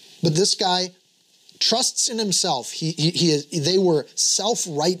 But this guy trusts in himself. They were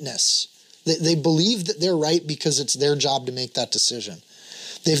self-rightness. They believe that they're right because it's their job to make that decision.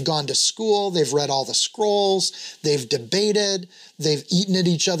 They've gone to school, they've read all the scrolls, they've debated, they've eaten at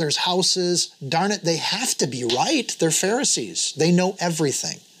each other's houses. Darn it, they have to be right. They're Pharisees. They know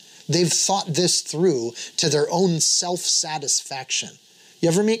everything. They've thought this through to their own self-satisfaction. You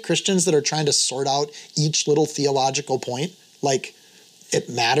ever meet Christians that are trying to sort out each little theological point like it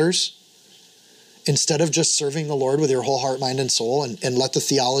matters? Instead of just serving the Lord with your whole heart, mind, and soul and let the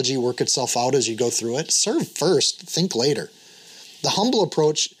theology work itself out as you go through it, serve first, think later. The humble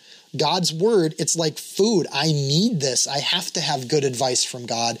approach, God's word, it's like food. I need this. I have to have good advice from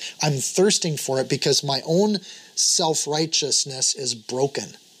God. I'm thirsting for it because my own self-righteousness is broken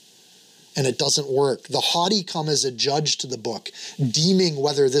and it doesn't work. The haughty come as a judge to the book, deeming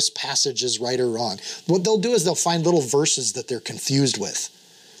whether this passage is right or wrong. What they'll do is they'll find little verses that they're confused with,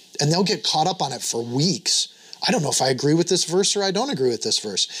 and they'll get caught up on it for weeks. I don't know if I agree with this verse or I don't agree with this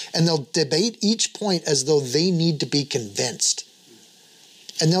verse. And they'll debate each point as though they need to be convinced.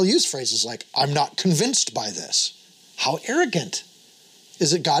 And they'll use phrases like, I'm not convinced by this. How arrogant.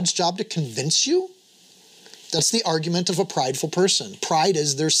 Is it God's job to convince you? That's the argument of a prideful person. Pride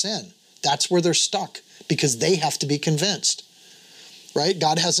is their sin. That's where they're stuck because they have to be convinced. Right?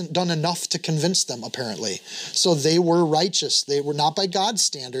 God hasn't done enough to convince them, apparently. So they were righteous. They were not by God's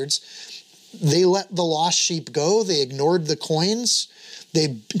standards. They let the lost sheep go. They ignored the coins.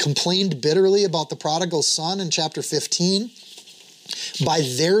 They complained bitterly about the prodigal son in chapter 15. By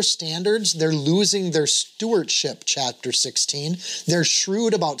their standards, they're losing their stewardship, chapter 16. They're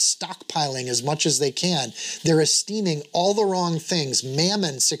shrewd about stockpiling as much as they can. They're esteeming all the wrong things.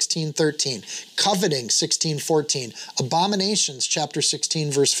 Mammon, 16:13. Coveting, 16:14. Abominations, chapter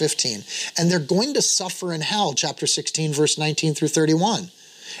 16, verse 15. And they're going to suffer in hell, chapter 16, verse 19 through 31.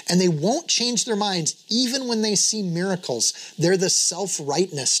 And they won't change their minds even when they see miracles. They're the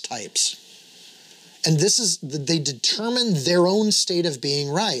self-rightness types. And they determine their own state of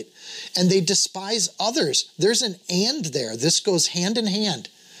being right. And they despise others. There's an and there. This goes hand in hand.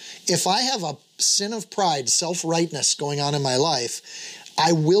 If I have a sin of pride, self-rightness going on in my life,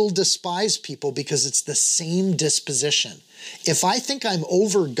 I will despise people because it's the same disposition. If I think I'm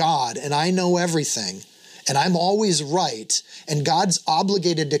over God and I know everything and I'm always right and God's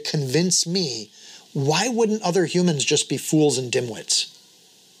obligated to convince me, why wouldn't other humans just be fools and dimwits?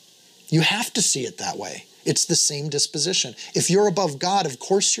 You have to see it that way. It's the same disposition. If you're above God, of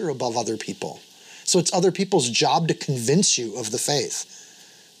course you're above other people. So it's other people's job to convince you of the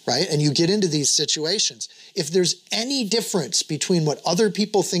faith, right? And you get into these situations. If there's any difference between what other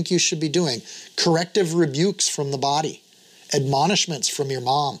people think you should be doing, corrective rebukes from the body, admonishments from your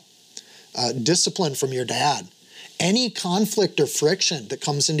mom, discipline from your dad, any conflict or friction that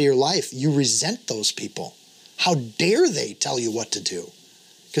comes into your life, you resent those people. How dare they tell you what to do?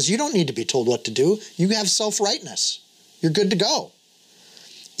 Because you don't need to be told what to do. You have self-rightness. You're good to go.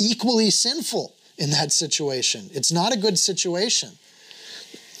 Equally sinful in that situation. It's not a good situation.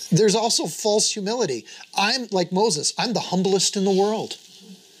 There's also false humility. I'm like Moses. I'm the humblest in the world.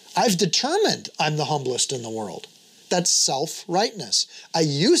 I've determined I'm the humblest in the world. That's self-rightness. I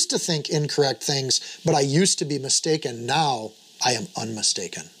used to think incorrect things, but I used to be mistaken. Now I am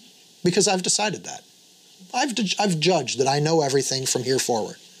unmistaken because I've decided that. I've judged that I know everything from here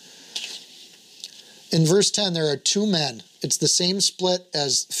forward. In verse 10, there are two men. It's the same split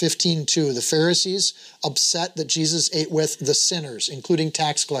as 15:2. The Pharisees upset that Jesus ate with the sinners, including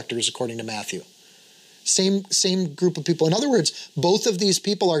tax collectors, according to Matthew. Same group of people. In other words, both of these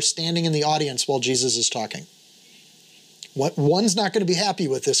people are standing in the audience while Jesus is talking. One's not going to be happy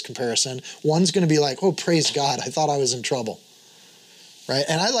with this comparison. One's going to be like, oh, praise God, I thought I was in trouble. Right?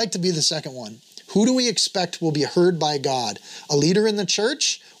 And I like to be the second one. Who do we expect will be heard by God? A leader in the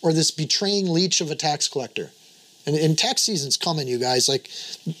church or this betraying leech of a tax collector? And tax season's coming, you guys. Like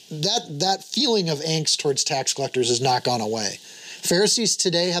that feeling of angst towards tax collectors has not gone away. Pharisees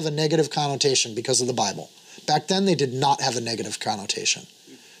today have a negative connotation because of the Bible. Back then, they did not have a negative connotation.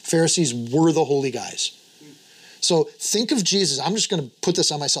 Pharisees were the holy guys. So think of Jesus. I'm just going to put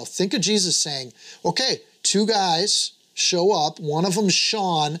this on myself. Think of Jesus saying, okay, two guys show up. One of them's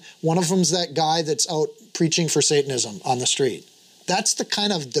Sean. One of them's that guy that's out preaching for Satanism on the street. That's the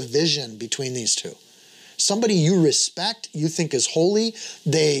kind of division between these two. Somebody you respect, you think is holy.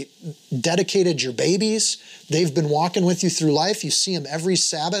 They dedicated your babies. They've been walking with you through life. You see them every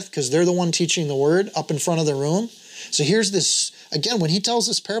Sabbath because they're the one teaching the word up in front of the room. So here's this Again, when he tells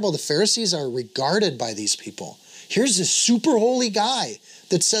this parable, the Pharisees are regarded by these people. Here's this super holy guy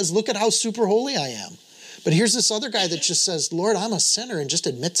that says, look at how super holy I am. But here's this other guy that just says, Lord, I'm a sinner, and just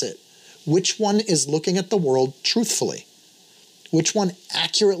admits it. Which one is looking at the world truthfully? Which one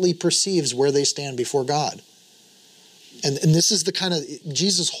accurately perceives where they stand before God? And this is the kind of,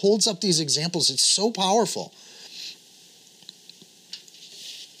 Jesus holds up these examples. It's so powerful.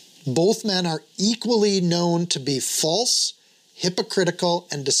 Both men are equally known to be false, hypocritical,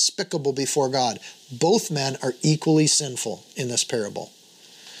 and despicable before God. Both men are equally sinful in this parable.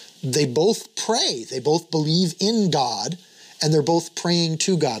 They both pray. They both believe in God, and they're both praying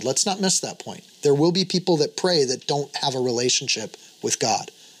to God. Let's not miss that point. There will be people that pray that don't have a relationship with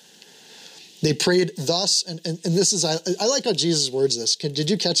God. They prayed thus, and this is, I like how Jesus words this. Did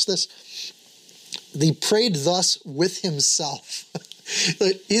you catch this? They prayed thus with himself.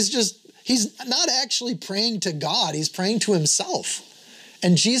 He's not actually praying to God. He's praying to himself.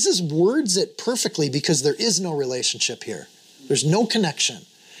 And Jesus words it perfectly because there is no relationship here. There's no connection.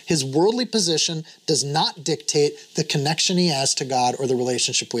 His worldly position does not dictate the connection he has to God or the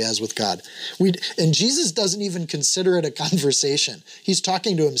relationship he has with God. And Jesus doesn't even consider it a conversation. He's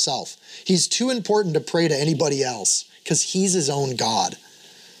talking to himself. He's too important to pray to anybody else because he's his own God.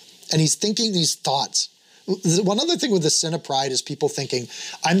 And he's thinking these thoughts. One other thing with the sin of pride is people thinking,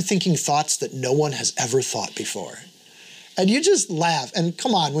 I'm thinking thoughts that no one has ever thought before. And you just laugh. And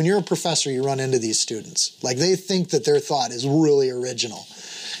come on, when you're a professor, you run into these students. Like they think that their thought is really original.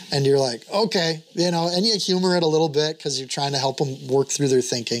 And you're like, okay, and you humor it a little bit because you're trying to help them work through their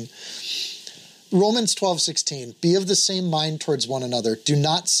thinking. Romans 12:16, be of the same mind towards one another. Do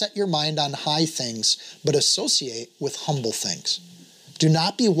not set your mind on high things, but associate with humble things. Do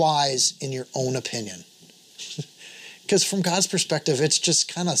not be wise in your own opinion. Because from God's perspective, it's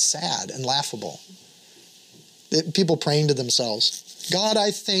just kind of sad and laughable. People praying to themselves. God,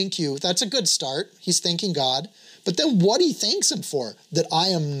 I thank you. That's a good start. He's thanking God. But then what he thanks him for? That I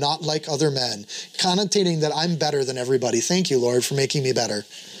am not like other men, connotating that I'm better than everybody. Thank you, Lord, for making me better.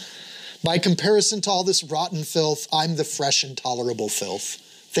 By comparison to all this rotten filth, I'm the fresh and tolerable filth.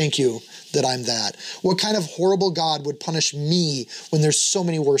 Thank you that I'm that. What kind of horrible God would punish me when there's so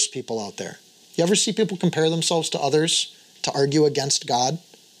many worse people out there? You ever see people compare themselves to others to argue against God?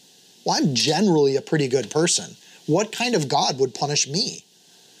 Well, I'm generally a pretty good person. What kind of God would punish me?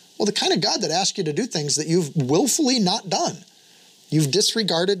 Well, the kind of God that asks you to do things that you've willfully not done. You've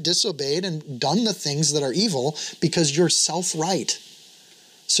disregarded, disobeyed, and done the things that are evil because you're self-right.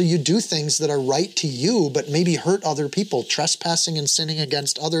 So you do things that are right to you, but maybe hurt other people, trespassing and sinning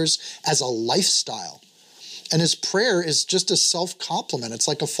against others as a lifestyle. And his prayer is just a self-compliment. It's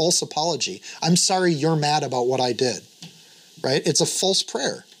like a false apology. I'm sorry you're mad about what I did, right? It's a false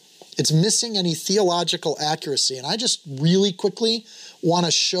prayer. It's missing any theological accuracy. And I just really quickly want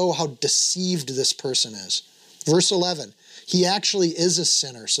to show how deceived this person is. Verse 11, he actually is a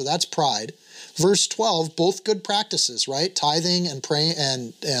sinner, so that's pride. Verse 12, both good practices, right? Tithing and praying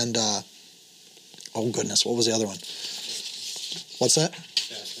and oh goodness, what was the other one? What's that?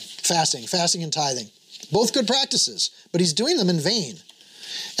 Fasting and tithing. Both good practices, but he's doing them in vain.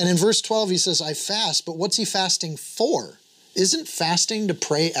 And in verse 12, he says, I fast, but what's he fasting for? Isn't fasting to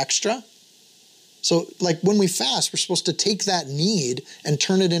pray extra? So like when we fast, we're supposed to take that need and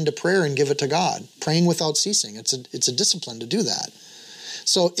turn it into prayer and give it to God, praying without ceasing. It's a discipline to do that.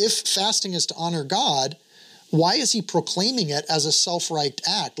 So if fasting is to honor God, why is he proclaiming it as a self-right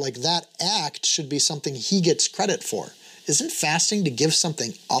act? Like that act should be something he gets credit for. Isn't fasting to give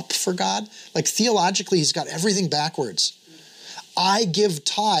something up for God? Like theologically, he's got everything backwards. I give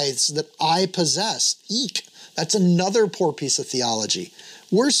tithes that I possess. Eek. That's another poor piece of theology.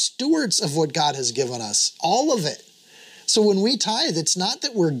 We're stewards of what God has given us, all of it. So when we tithe, it's not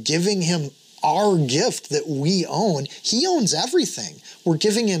that we're giving him our gift that we own. He owns everything. We're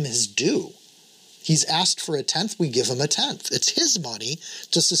giving him his due. He's asked for a tenth, we give him a tenth. It's his money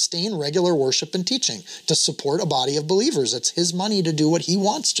to sustain regular worship and teaching, to support a body of believers. It's his money to do what he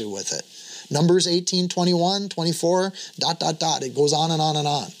wants to with it. Numbers 18, 21, 24, ... It goes on and on and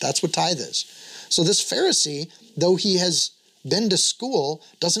on. That's what tithe is. So this Pharisee, though he has been to school,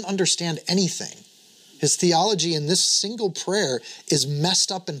 doesn't understand anything. His theology in this single prayer is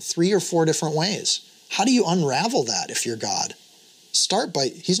messed up in 3 or 4 different ways. How do you unravel that if you're God? Start by,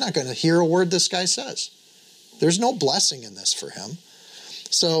 he's not going to hear a word this guy says. There's no blessing in this for him.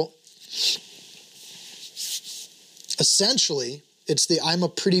 So essentially, it's the I'm a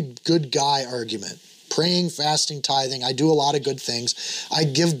pretty good guy argument. Praying, fasting, tithing. I do a lot of good things. I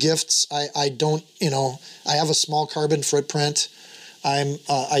give gifts. I don't, I have a small carbon footprint.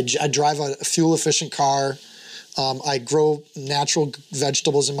 I drive a fuel efficient car. I grow natural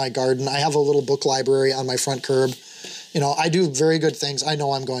vegetables in my garden. I have a little book library on my front curb. I do very good things. I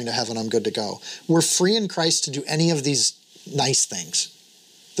know I'm going to heaven. I'm good to go. We're free in Christ to do any of these nice things.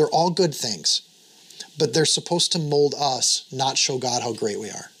 They're all good things, but they're supposed to mold us, not show God how great we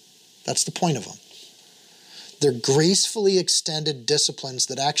are. That's the point of them. They're gracefully extended disciplines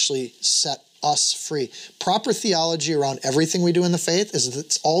that actually set us free. Proper theology around everything we do in the faith is that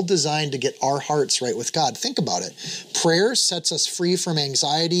it's all designed to get our hearts right with God. Think about it. Prayer sets us free from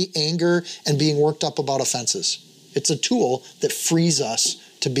anxiety, anger, and being worked up about offenses. It's a tool that frees us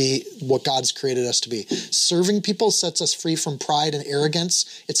to be what God's created us to be. Serving people sets us free from pride and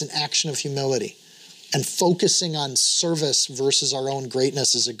arrogance. It's an action of humility. And focusing on service versus our own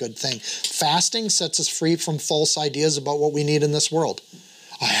greatness is a good thing. Fasting sets us free from false ideas about what we need in this world.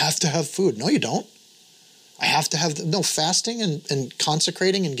 I have to have food. No, you don't. Fasting and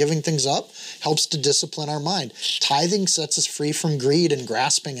consecrating and giving things up helps to discipline our mind. Tithing sets us free from greed and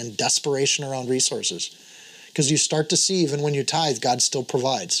grasping and desperation around resources. Because you start to see, even when you tithe, God still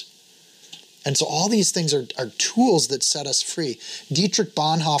provides. And so all these things are tools that set us free. Dietrich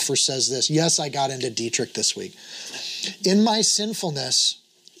Bonhoeffer says this. Yes, I got into Dietrich this week. If my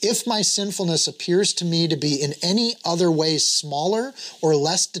sinfulness appears to me to be in any other way smaller or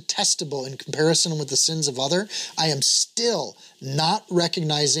less detestable in comparison with the sins of others, I am still not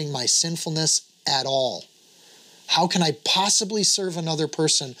recognizing my sinfulness at all. How can I possibly serve another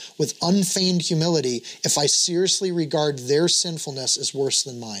person with unfeigned humility if I seriously regard their sinfulness as worse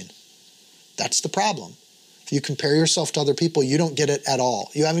than mine? That's the problem. If you compare yourself to other people, you don't get it at all.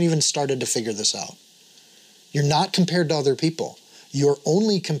 You haven't even started to figure this out. You're not compared to other people. You're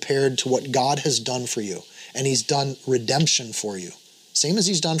only compared to what God has done for you. And he's done redemption for you. Same as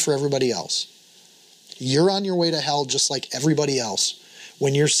he's done for everybody else. You're on your way to hell just like everybody else.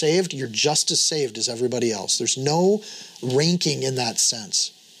 When you're saved, you're just as saved as everybody else. There's no ranking in that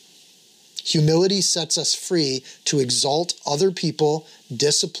sense. Humility sets us free to exalt other people,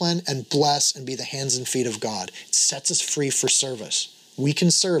 discipline, and bless and be the hands and feet of God. It sets us free for service. We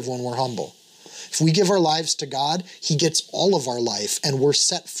can serve when we're humble. If we give our lives to God, he gets all of our life, and we're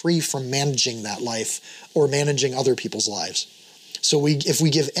set free from managing that life or managing other people's lives. So if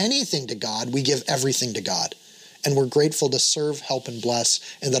we give anything to God, we give everything to God. And we're grateful to serve, help, and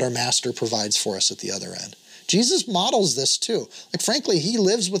bless, and that our master provides for us at the other end. Jesus models this too. Frankly, he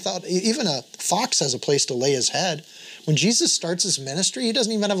lives without, even a fox has a place to lay his head. When Jesus starts his ministry, he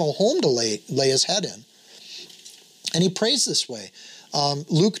doesn't even have a home to lay his head in. And he prays this way.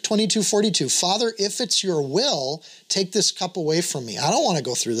 Luke 22:42, Father, if it's your will, take this cup away from me. I don't want to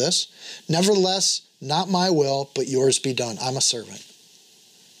go through this. Nevertheless, not my will, but yours be done. I'm a servant.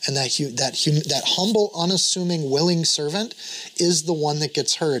 And that humble, unassuming, willing servant is the one that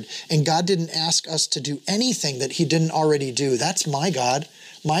gets heard. And God didn't ask us to do anything that he didn't already do. That's my God.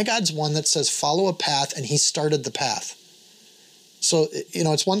 My God's one that says, follow a path, and he started the path. So,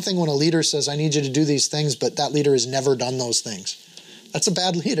 it's one thing when a leader says, I need you to do these things, but that leader has never done those things. That's a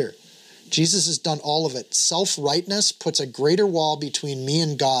bad leader. Jesus has done all of it. Self-rightness puts a greater wall between me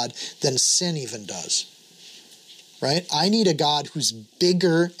and God than sin even does. Right? I need a God who's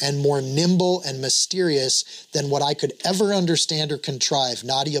bigger and more nimble and mysterious than what I could ever understand or contrive,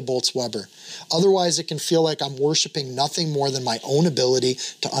 Nadia Bolz-Weber. Otherwise, it can feel like I'm worshiping nothing more than my own ability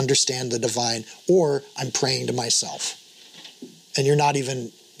to understand the divine, or I'm praying to myself. And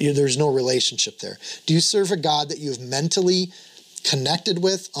there's no relationship there. Do you serve a God that you've mentally connected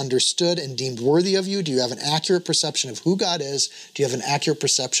with, understood, and deemed worthy of you? Do you have an accurate perception of who God is? Do you have an accurate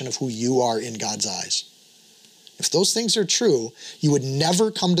perception of who you are in God's eyes? If those things are true, you would never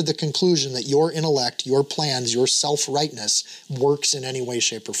come to the conclusion that your intellect, your plans, your self-rightness works in any way,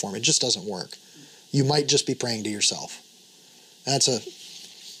 shape, or form. It just doesn't work. You might just be praying to yourself.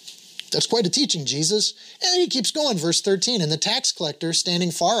 That's quite a teaching, Jesus. And he keeps going, verse 13. And the tax collector,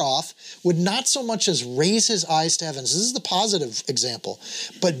 standing far off, would not so much as raise his eyes to heaven. So this is the positive example.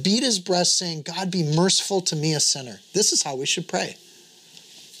 But beat his breast, saying, God, be merciful to me, a sinner. This is how we should pray.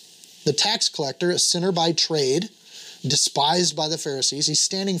 The tax collector, a sinner by trade, despised by the Pharisees, he's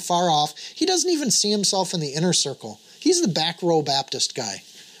standing far off. He doesn't even see himself in the inner circle. He's the back row Baptist guy,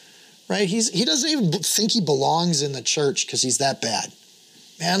 right? He doesn't even think he belongs in the church because he's that bad.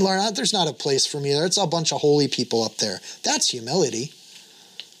 Man, Lord, there's not a place for me there. It's a bunch of holy people up there. That's humility.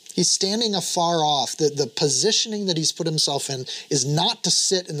 He's standing afar off. The positioning that he's put himself in is not to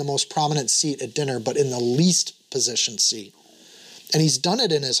sit in the most prominent seat at dinner, but in the least positioned seat. And he's done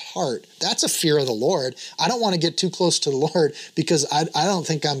it in his heart. That's a fear of the Lord. I don't want to get too close to the Lord because I don't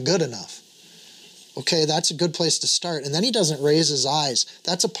think I'm good enough. Okay, that's a good place to start. And then he doesn't raise his eyes.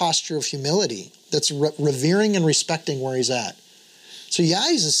 That's a posture of humility. That's revering and respecting where he's at. So yeah,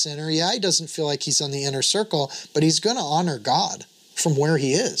 he's a sinner. Yeah, he doesn't feel like he's on the inner circle, but he's going to honor God from where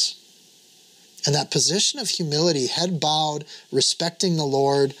he is. And that position of humility, head bowed, respecting the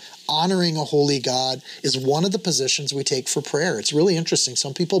Lord, honoring a holy God, is one of the positions we take for prayer. It's really interesting.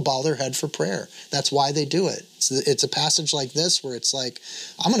 Some people bow their head for prayer. That's why they do it. It's a passage like this where it's like,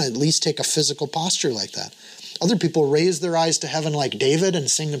 I'm going to at least take a physical posture like that. Other people raise their eyes to heaven like David and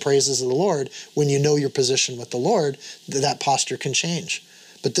sing the praises of the Lord. When you know your position with the Lord, that posture can change.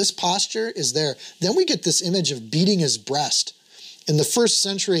 But this posture is there. Then we get this image of beating his breast. In the first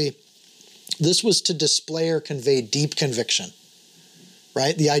century, this was to display or convey deep conviction,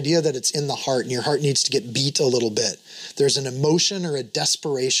 right? The idea that it's in the heart and your heart needs to get beat a little bit. There's an emotion or a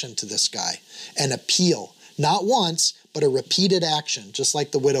desperation to this guy, an appeal, not once, but a repeated action, just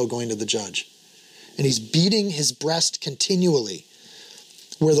like the widow going to the judge. And he's beating his breast continually.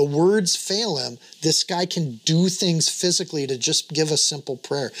 Where the words fail him, this guy can do things physically to just give a simple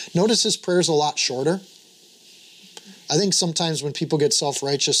prayer. Notice his prayer's a lot shorter. I think sometimes when people get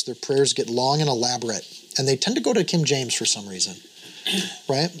self-righteous, their prayers get long and elaborate. And they tend to go to King James for some reason,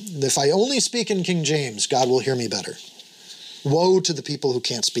 right? If I only speak in King James, God will hear me better. Woe to the people who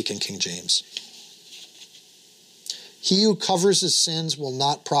can't speak in King James. He who covers his sins will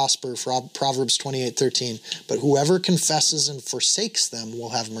not prosper, Proverbs 28:13. But whoever confesses and forsakes them will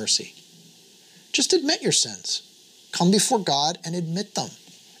have mercy. Just admit your sins. Come before God and admit them.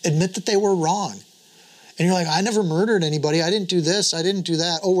 Admit that they were wrong. And you're like, I never murdered anybody. I didn't do this. I didn't do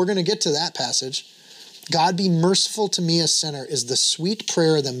that. Oh, we're going to get to that passage. God be merciful to me, a sinner, is the sweet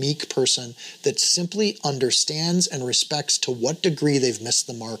prayer of the meek person that simply understands and respects to what degree they've missed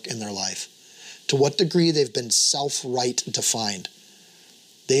the mark in their life, to what degree they've been self-right defined.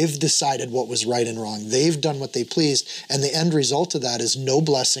 They've decided what was right and wrong. They've done what they pleased, and the end result of that is no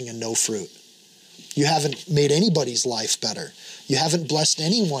blessing and no fruit. You haven't made anybody's life better. You haven't blessed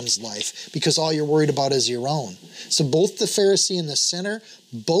anyone's life because all you're worried about is your own. So both the Pharisee and the sinner,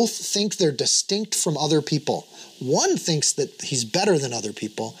 both think they're distinct from other people. One thinks that he's better than other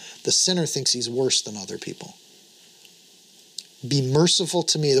people. The sinner thinks he's worse than other people. Be merciful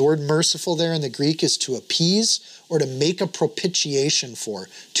to me. The word merciful there in the Greek is to appease or to make a propitiation for,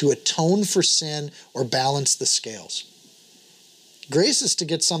 to atone for sin or balance the scales. Grace is to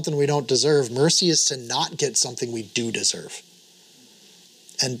get something we don't deserve. Mercy is to not get something we do deserve.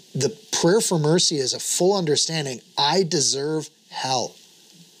 And the prayer for mercy is a full understanding. I deserve hell.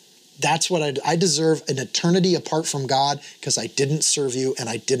 That's what I deserve, an eternity apart from God because I didn't serve you and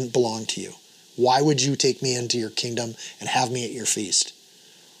I didn't belong to you. Why would you take me into your kingdom and have me at your feast?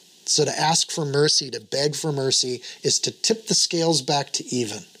 So to ask for mercy, to beg for mercy, is to tip the scales back to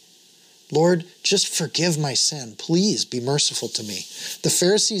even. Lord, just forgive my sin. Please be merciful to me. The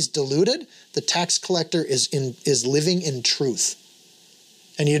Pharisee's deluded. The tax collector is living in truth.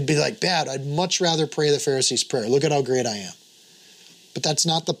 And you'd be like, bad, I'd much rather pray the Pharisee's prayer. Look at how great I am. But that's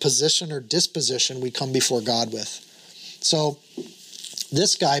not the position or disposition we come before God with. So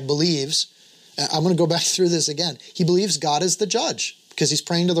this guy believes, I'm going to go back through this again. He believes God is the judge because he's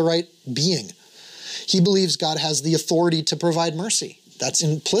praying to the right being. He believes God has the authority to provide mercy. That's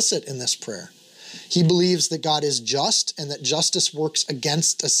implicit in this prayer. He believes that God is just and that justice works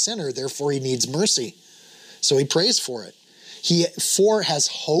against a sinner, therefore he needs mercy. So he prays for it. He has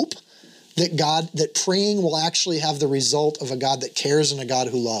hope that praying will actually have the result of a God that cares and a God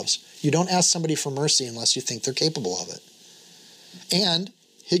who loves. You don't ask somebody for mercy unless you think they're capable of it. And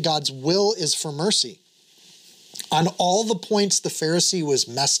God's will is for mercy. On all the points the Pharisee was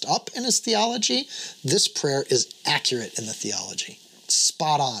messed up in his theology, this prayer is accurate in the theology. It's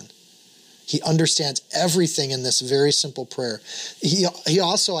spot on. He understands everything in this very simple prayer. He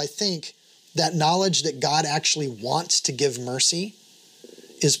also, I think, that knowledge that God actually wants to give mercy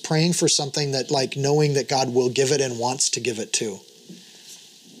is praying for something that, like, knowing that God will give it and wants to give it too.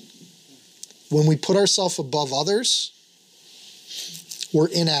 When we put ourselves above others, we're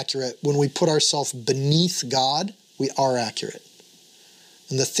inaccurate. When we put ourselves beneath God, we are accurate.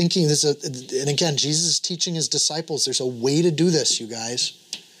 And the thinking, and again, Jesus is teaching his disciples, there's a way to do this, you guys.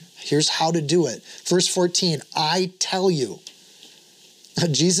 Here's how to do it. Verse 14, I tell you.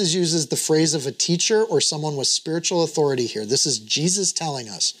 Jesus uses the phrase of a teacher or someone with spiritual authority here. This is Jesus telling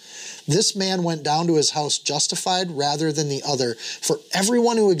us. This man went down to his house justified rather than the other. For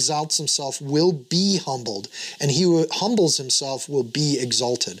everyone who exalts himself will be humbled, and he who humbles himself will be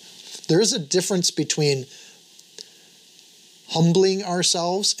exalted. There is a difference between humbling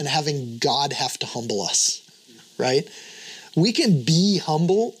ourselves and having God have to humble us, right? We can be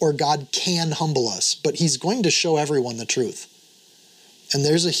humble or God can humble us, but he's going to show everyone the truth. And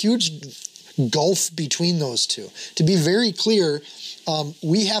there's a huge gulf between those two. To be very clear,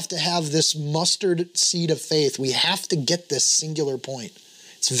 we have to have this mustard seed of faith. We have to get this singular point.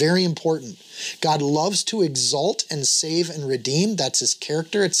 It's very important. God loves to exalt and save and redeem. That's his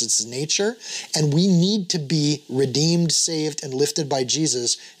character. It's his nature. And we need to be redeemed, saved, and lifted by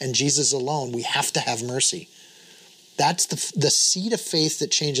Jesus and Jesus alone. We have to have mercy. That's the seed of faith that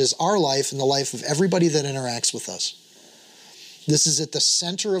changes our life and the life of everybody that interacts with us. This is at the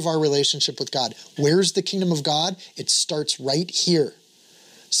center of our relationship with God. Where's the kingdom of God? It starts right here.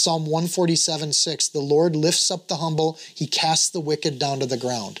 Psalm 147:6, the Lord lifts up the humble, he casts the wicked down to the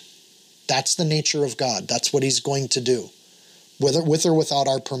ground. That's the nature of God. That's what he's going to do, whether with or without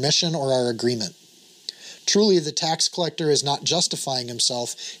our permission or our agreement. Truly, the tax collector is not justifying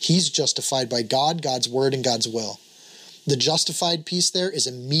himself. He's justified by God, God's word, and God's will. The justified piece there is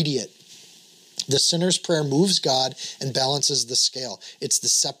immediate. The sinner's prayer moves God and balances the scale. It's the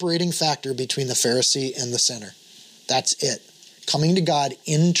separating factor between the Pharisee and the sinner. That's it. Coming to God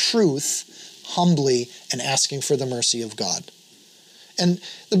in truth, humbly, and asking for the mercy of God. And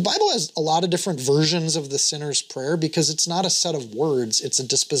the Bible has a lot of different versions of the sinner's prayer because it's not a set of words, it's a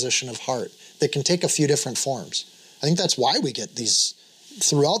disposition of heart that can take a few different forms. I think that's why we get these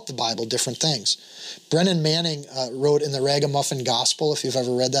throughout the Bible, different things. Brennan Manning wrote in the Ragamuffin Gospel, if you've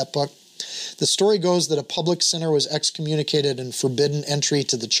ever read that book, the story goes that a public sinner was excommunicated and forbidden entry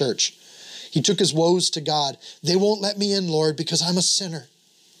to the church. He took his woes to God. They won't let me in, Lord, because I'm a sinner.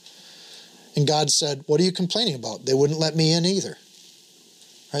 And God said, what are you complaining about? They wouldn't let me in either.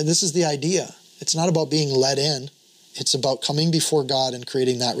 Right? This is the idea. It's not about being let in. It's about coming before God and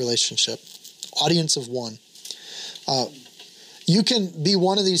creating that relationship. Audience of one. You can be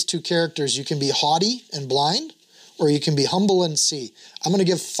one of these two characters. You can be haughty and blind, or you can be humble and see. I'm going to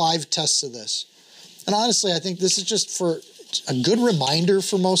give 5 tests of this. And honestly, I think this is just for a good reminder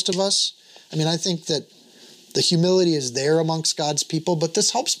for most of us. I mean, I think that the humility is there amongst God's people, but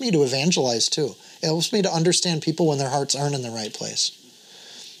this helps me to evangelize too. It helps me to understand people when their hearts aren't in the right place.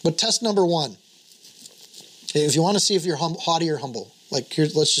 But test number 1, if you want to see if you're haughty or humble, like here,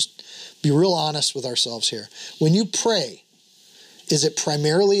 let's just be real honest with ourselves here. When you pray, is it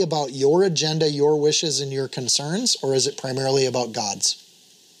primarily about your agenda, your wishes, and your concerns, or is it primarily about God's?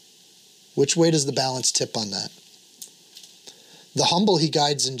 Which way does the balance tip on that? The humble he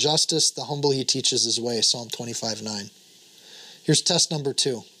guides in justice, the humble he teaches his way, Psalm 25:9. Here's test number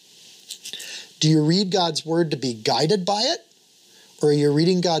 2. Do you read God's word to be guided by it, or are you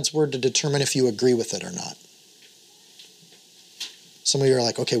reading God's word to determine if you agree with it or not? Some of you are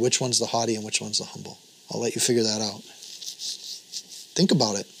like, okay, which one's the haughty and which one's the humble? I'll let you figure that out. Think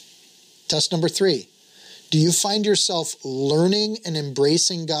about it. Test number 3. Do you find yourself learning and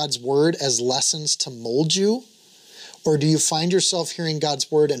embracing God's word as lessons to mold you? Or do you find yourself hearing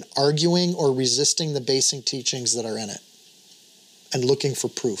God's word and arguing or resisting the basic teachings that are in it and looking for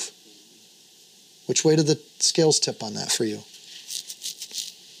proof? Which way do the scales tip on that for you?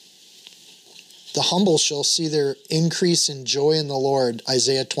 The humble shall see their increase in joy in the Lord,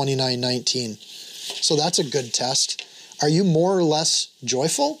 Isaiah 29:19. So that's a good test. Are you more or less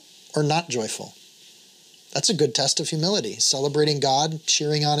joyful or not joyful? That's a good test of humility. Celebrating God,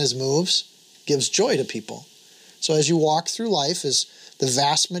 cheering on his moves, gives joy to people. So as you walk through life, is the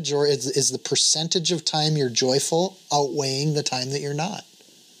vast majority, is the percentage of time you're joyful outweighing the time that you're not?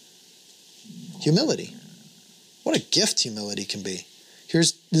 Humility. What a gift humility can be.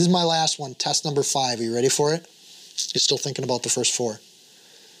 This is my last one, test number 5. Are you ready for it? You're still thinking about the first 4.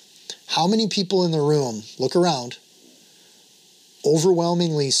 How many people in the room, look around,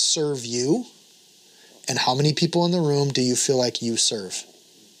 overwhelmingly serve you? And how many people in the room do you feel like you serve?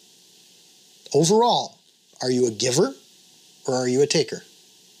 Overall, are you a giver or are you a taker?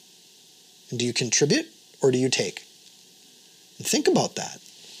 And do you contribute or do you take? And think about that.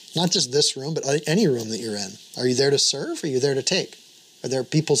 Not just this room, but any room that you're in. Are you there to serve or are you there to take? Are there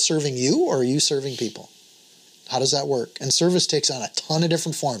people serving you or are you serving people? How does that work? And service takes on a ton of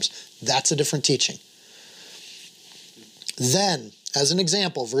different forms. That's a different teaching. Then, as an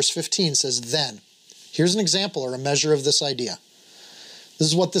example, verse 15 says, then. Here's an example or a measure of this idea. This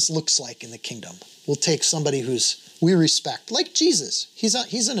is what this looks like in the kingdom. We'll take somebody we respect, like Jesus.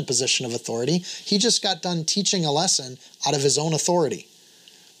 He's in a position of authority. He just got done teaching a lesson out of his own authority.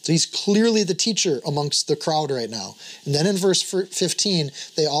 So he's clearly the teacher amongst the crowd right now. And then in verse 15,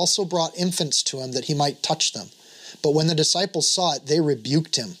 they also brought infants to him that he might touch them. But when the disciples saw it, they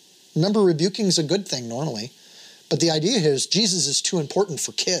rebuked him. Remember, rebuking is a good thing normally. But the idea here is Jesus is too important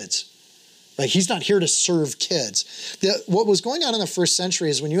for kids. Right? He's not here to serve kids. What was going on in the first century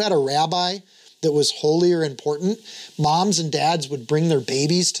is when you had a rabbi that was holy or important, moms and dads would bring their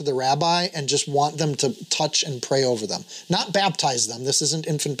babies to the rabbi and just want them to touch and pray over them. Not baptize them. This isn't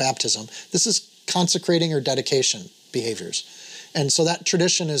infant baptism. This is consecrating or dedication behaviors. And so that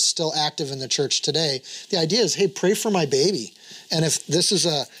tradition is still active in the church today. The idea is, hey, pray for my baby. And if this is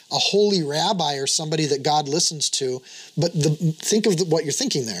a holy rabbi or somebody that God listens to, but think of what you're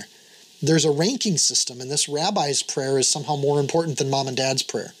thinking there. There's a ranking system, and this rabbi's prayer is somehow more important than mom and dad's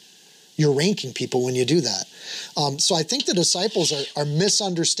prayer. You're ranking people when you do that. So I think the disciples are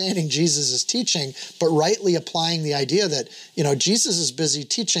misunderstanding Jesus' teaching, but rightly applying the idea that, Jesus is busy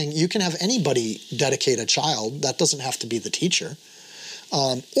teaching. You can have anybody dedicate a child. That doesn't have to be the teacher.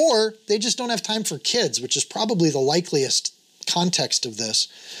 Or they just don't have time for kids, which is probably the likeliest context of this.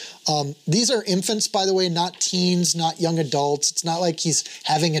 These are infants, by the way, not teens, not young adults. It's not like he's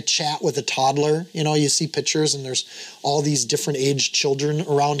having a chat with a toddler. You see pictures and there's all these different aged children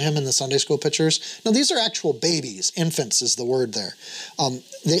around him in the Sunday school pictures. No, these are actual babies. Infants is the word there.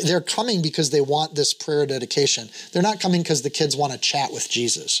 They're coming because they want this prayer dedication. They're not coming because the kids want to chat with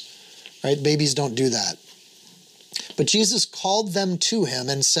Jesus, right? Babies don't do that. But Jesus called them to him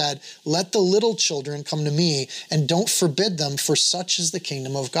and said, let the little children come to me and don't forbid them, for such is the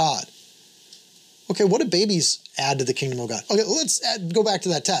kingdom of God. Okay, what do babies add to the kingdom of God? Okay, let's go back to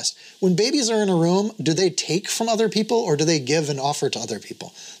that test. When babies are in a room, do they take from other people or do they give and offer to other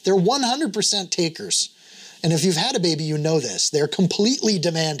people? They're 100% takers. And if you've had a baby, you know this. They're completely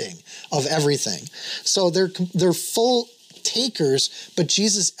demanding of everything. So they're full takers, but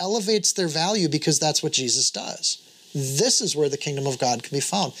Jesus elevates their value because that's what Jesus does. This is where the kingdom of God can be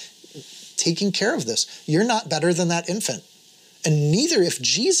found. Taking care of this. You're not better than that infant. And neither, if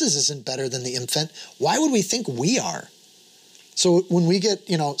Jesus isn't better than the infant, why would we think we are? So when we get,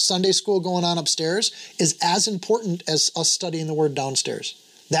 Sunday school going on upstairs is as important as us studying the word downstairs.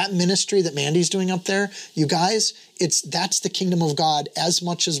 That ministry that Mandy's doing up there, you guys, that's the kingdom of God as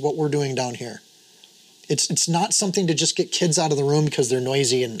much as what we're doing down here. It's not something to just get kids out of the room because they're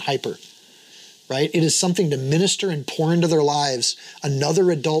noisy and hyper, right? It is something to minister and pour into their lives.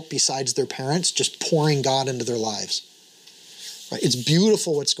 Another adult besides their parents, just pouring God into their lives. Right? It's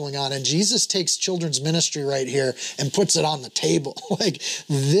beautiful what's going on. And Jesus takes children's ministry right here and puts it on the table. Like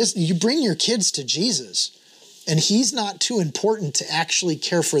this, you bring your kids to Jesus and he's not too important to actually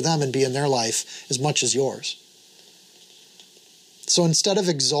care for them and be in their life as much as yours. So instead of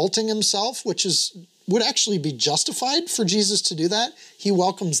exalting himself, which would actually be justified for Jesus to do that, he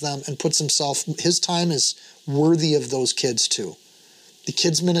welcomes them and puts his time is worthy of those kids too. The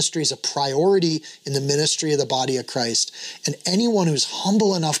kids' ministry is a priority in the ministry of the body of Christ. And anyone who's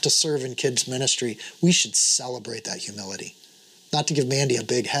humble enough to serve in kids' ministry, we should celebrate that humility. Not to give Mandy a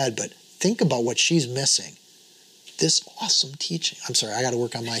big head, but think about what she's missing. This awesome teaching. I'm sorry, I got to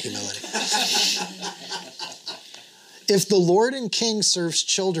work on my humility. If the Lord and King serves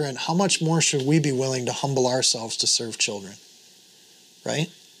children, how much more should we be willing to humble ourselves to serve children? Right?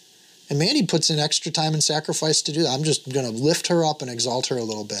 And Mandy puts in extra time and sacrifice to do that. I'm just going to lift her up and exalt her a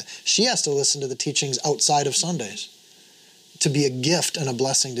little bit. She has to listen to the teachings outside of Sundays to be a gift and a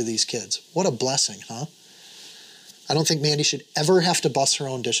blessing to these kids. What a blessing, huh? I don't think Mandy should ever have to bust her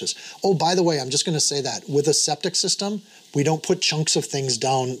own dishes. Oh, by the way, I'm just going to say that. With a septic system, we don't put chunks of things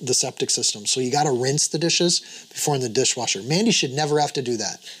down the septic system. So you got to rinse the dishes before in the dishwasher. Mandy should never have to do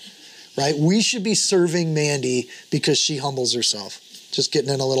that, right? We should be serving Mandy because she humbles herself. Just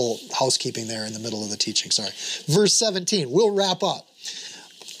getting in a little housekeeping there in the middle of the teaching, sorry. Verse 17, we'll wrap up.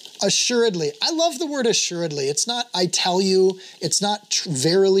 Assuredly. I love the word assuredly. It's not I tell you. It's not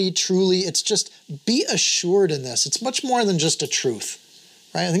verily, truly. It's just be assured in this. It's much more than just a truth,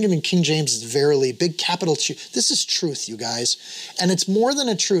 right? I think in King James it's verily, big capital truth. This is truth, you guys. And it's more than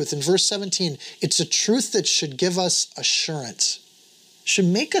a truth. In verse 17, it's a truth that should give us assurance, should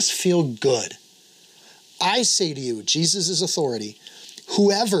make us feel good. I say to you, Jesus is authority.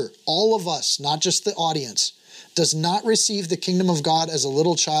 Whoever, all of us, not just the audience, does not receive the kingdom of God as a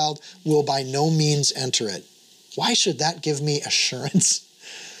little child will by no means enter it. Why should that give me assurance?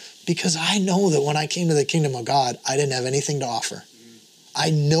 Because I know that when I came to the kingdom of God, I didn't have anything to offer. I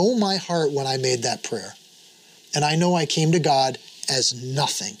know my heart when I made that prayer. And I know I came to God as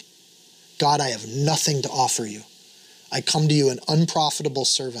nothing. God, I have nothing to offer you. I come to you an unprofitable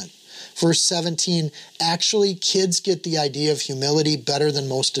servant. Verse 17, actually, kids get the idea of humility better than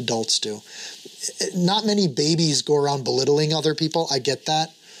most adults do. Not many babies go around belittling other people. I get that.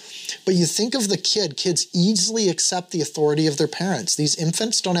 But you think of the kids easily accept the authority of their parents. These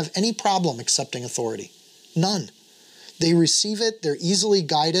infants don't have any problem accepting authority. None. They receive it. They're easily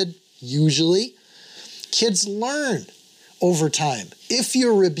guided. usually. Kids learn over time. If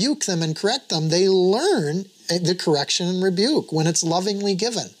you rebuke them and correct them, they learn the correction and rebuke when it's lovingly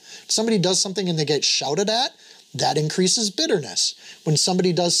given. If somebody does something and they get shouted at, that increases bitterness. When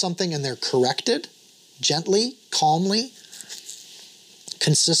somebody does something and they're corrected, gently, calmly,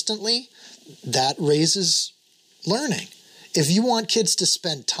 consistently, that raises learning. If you want kids to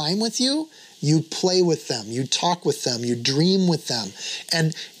spend time with you, you play with them, you talk with them, you dream with them.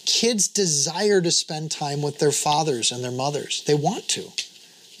 And kids desire to spend time with their fathers and their mothers. They want to,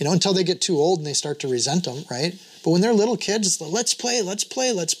 until they get too old and they start to resent them, right? But when they're little kids, it's like, let's play, let's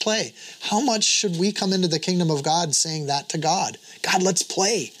play, let's play. How much should we come into the kingdom of God saying that to God? God, let's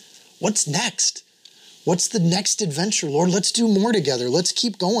play. What's next? What's the next adventure, Lord? Let's do more together. Let's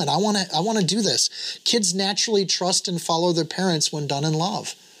keep going. I want to do this. Kids naturally trust and follow their parents when done in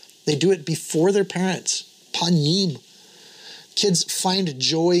love. They do it before their parents. Panim. Kids find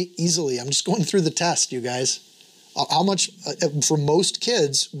joy easily. I'm just going through the test, you guys. How much, for most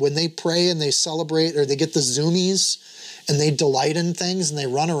kids, when they pray and they celebrate or they get the zoomies and they delight in things and they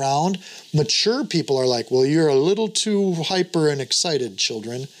run around, mature people are like, well, you're a little too hyper and excited,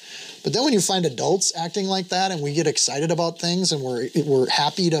 children. But then when you find adults acting like that and we get excited about things and we're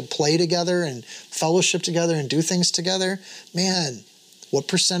happy to play together and fellowship together and do things together, man, what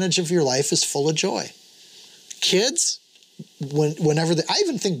percentage of your life is full of joy? Kids, I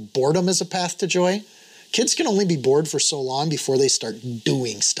even think boredom is a path to joy. Kids can only be bored for so long before they start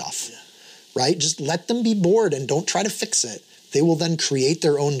doing stuff, right? Just let them be bored and don't try to fix it. They will then create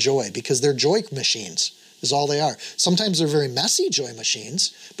their own joy because they're joy machines is all they are. Sometimes they're very messy joy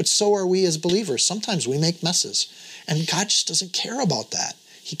machines, but so are we as believers. Sometimes we make messes, and God just doesn't care about that.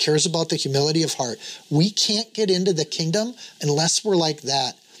 He cares about the humility of heart. We can't get into the kingdom unless we're like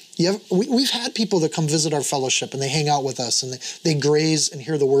that. We've had people that come visit our fellowship and they hang out with us and they graze and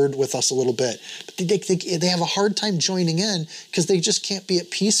hear the word with us a little bit. But they have a hard time joining in because they just can't be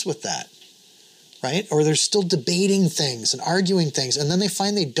at peace with that, right? Or they're still debating things and arguing things. And then they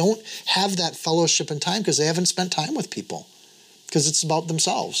find they don't have that fellowship and time because they haven't spent time with people because it's about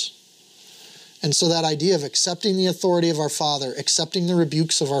themselves. And so that idea of accepting the authority of our Father, accepting the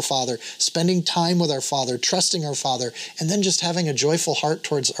rebukes of our Father, spending time with our Father, trusting our Father, and then just having a joyful heart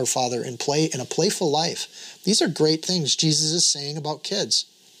towards our Father and play in a playful life. These are great things Jesus is saying about kids.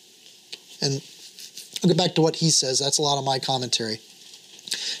 And I'll get back to what he says. That's a lot of my commentary.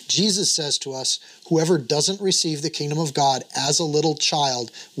 Jesus says to us, whoever doesn't receive the kingdom of God as a little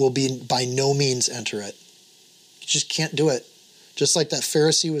child will by no means enter it. You just can't do it. Just like that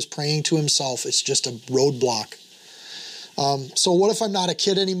Pharisee was praying to himself, it's just a roadblock. So what if I'm not a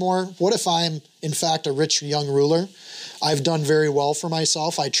kid anymore? What if I'm, in fact, a rich young ruler? I've done very well for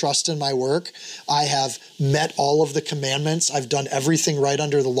myself. I trust in my work. I have met all of the commandments. I've done everything right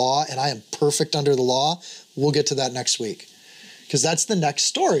under the law, and I am perfect under the law. We'll get to that next week. Because that's the next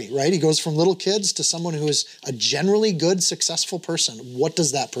story, right? He goes from little kids to someone who is a generally good, successful person. What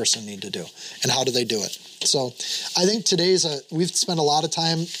does that person need to do? And how do they do it? So I think we've spent a lot of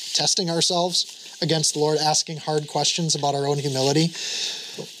time testing ourselves against the Lord, asking hard questions about our own humility.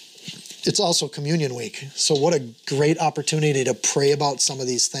 It's also communion week. So what a great opportunity to pray about some of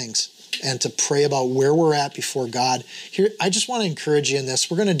these things and to pray about where we're at before God. Here, I just want to encourage you in this.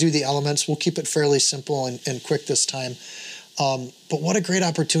 We're going to do the elements. We'll keep it fairly simple and quick this time. But what a great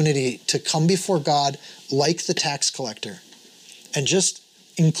opportunity to come before God like the tax collector and just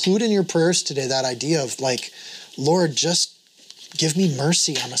include in your prayers today that idea of like, Lord, just give me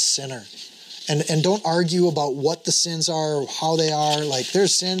mercy. I'm a sinner. And don't argue about what the sins are or how they are. Like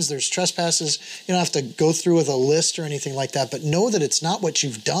there's sins, there's trespasses. You don't have to go through with a list or anything like that, but know that it's not what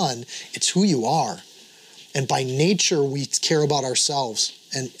you've done. It's who you are. And by nature, we care about ourselves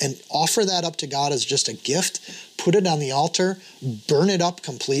and offer that up to God as just a gift. Put it on the altar, burn it up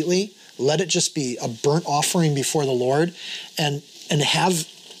completely. Let it just be a burnt offering before the Lord and have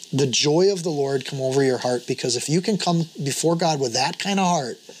the joy of the Lord come over your heart. Because if you can come before God with that kind of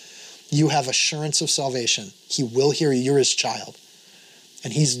heart, you have assurance of salvation. He will hear you. You're his child.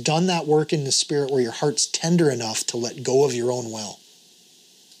 And he's done that work in the spirit where your heart's tender enough to let go of your own will.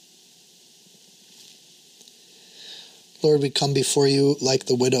 Lord, we come before you like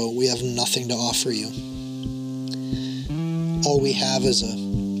the widow. We have nothing to offer you. All we have is a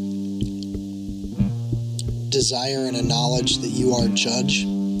desire and a knowledge that you are judge.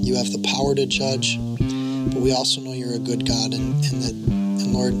 You have the power to judge, but we also know you're a good God,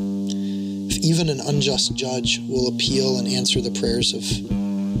 and Lord, if even an unjust judge will appeal and answer the prayers of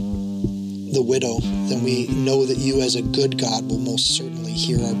the widow, then we know that you as a good God will most certainly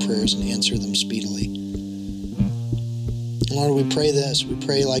hear our prayers and answer them speedily. Lord, we pray this. We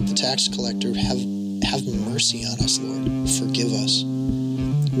pray like the tax collector, have mercy on us, Lord. Forgive us.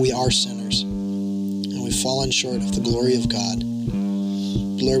 We are sinners, and we've fallen short of the glory of God.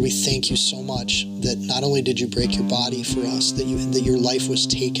 Lord, we thank you so much that not only did you break your body for us, that your life was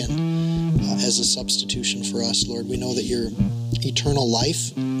taken as a substitution for us, Lord. We know that your eternal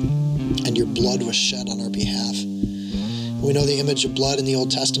life and your blood was shed on our behalf. We know the image of blood in the Old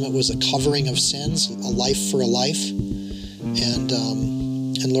Testament was a covering of sins, a life for a life.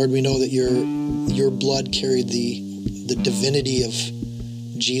 And Lord, we know that your blood carried the divinity of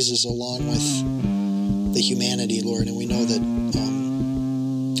Jesus along with the humanity, Lord. And we know that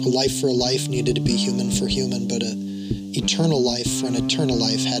a life for a life needed to be human for human, but an eternal life for an eternal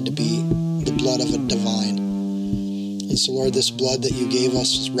life had to be the blood of a divine. And so, Lord, this blood that you gave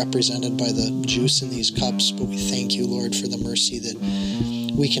us is represented by the juice in these cups, but we thank you, Lord, for the mercy that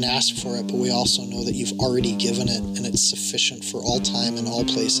we can ask for it, but we also know that you've already given it, and it's sufficient for all time and all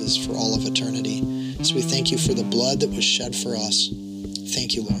places for all of eternity. So we thank you for the blood that was shed for us.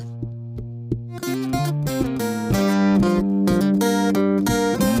 Thank you, Lord.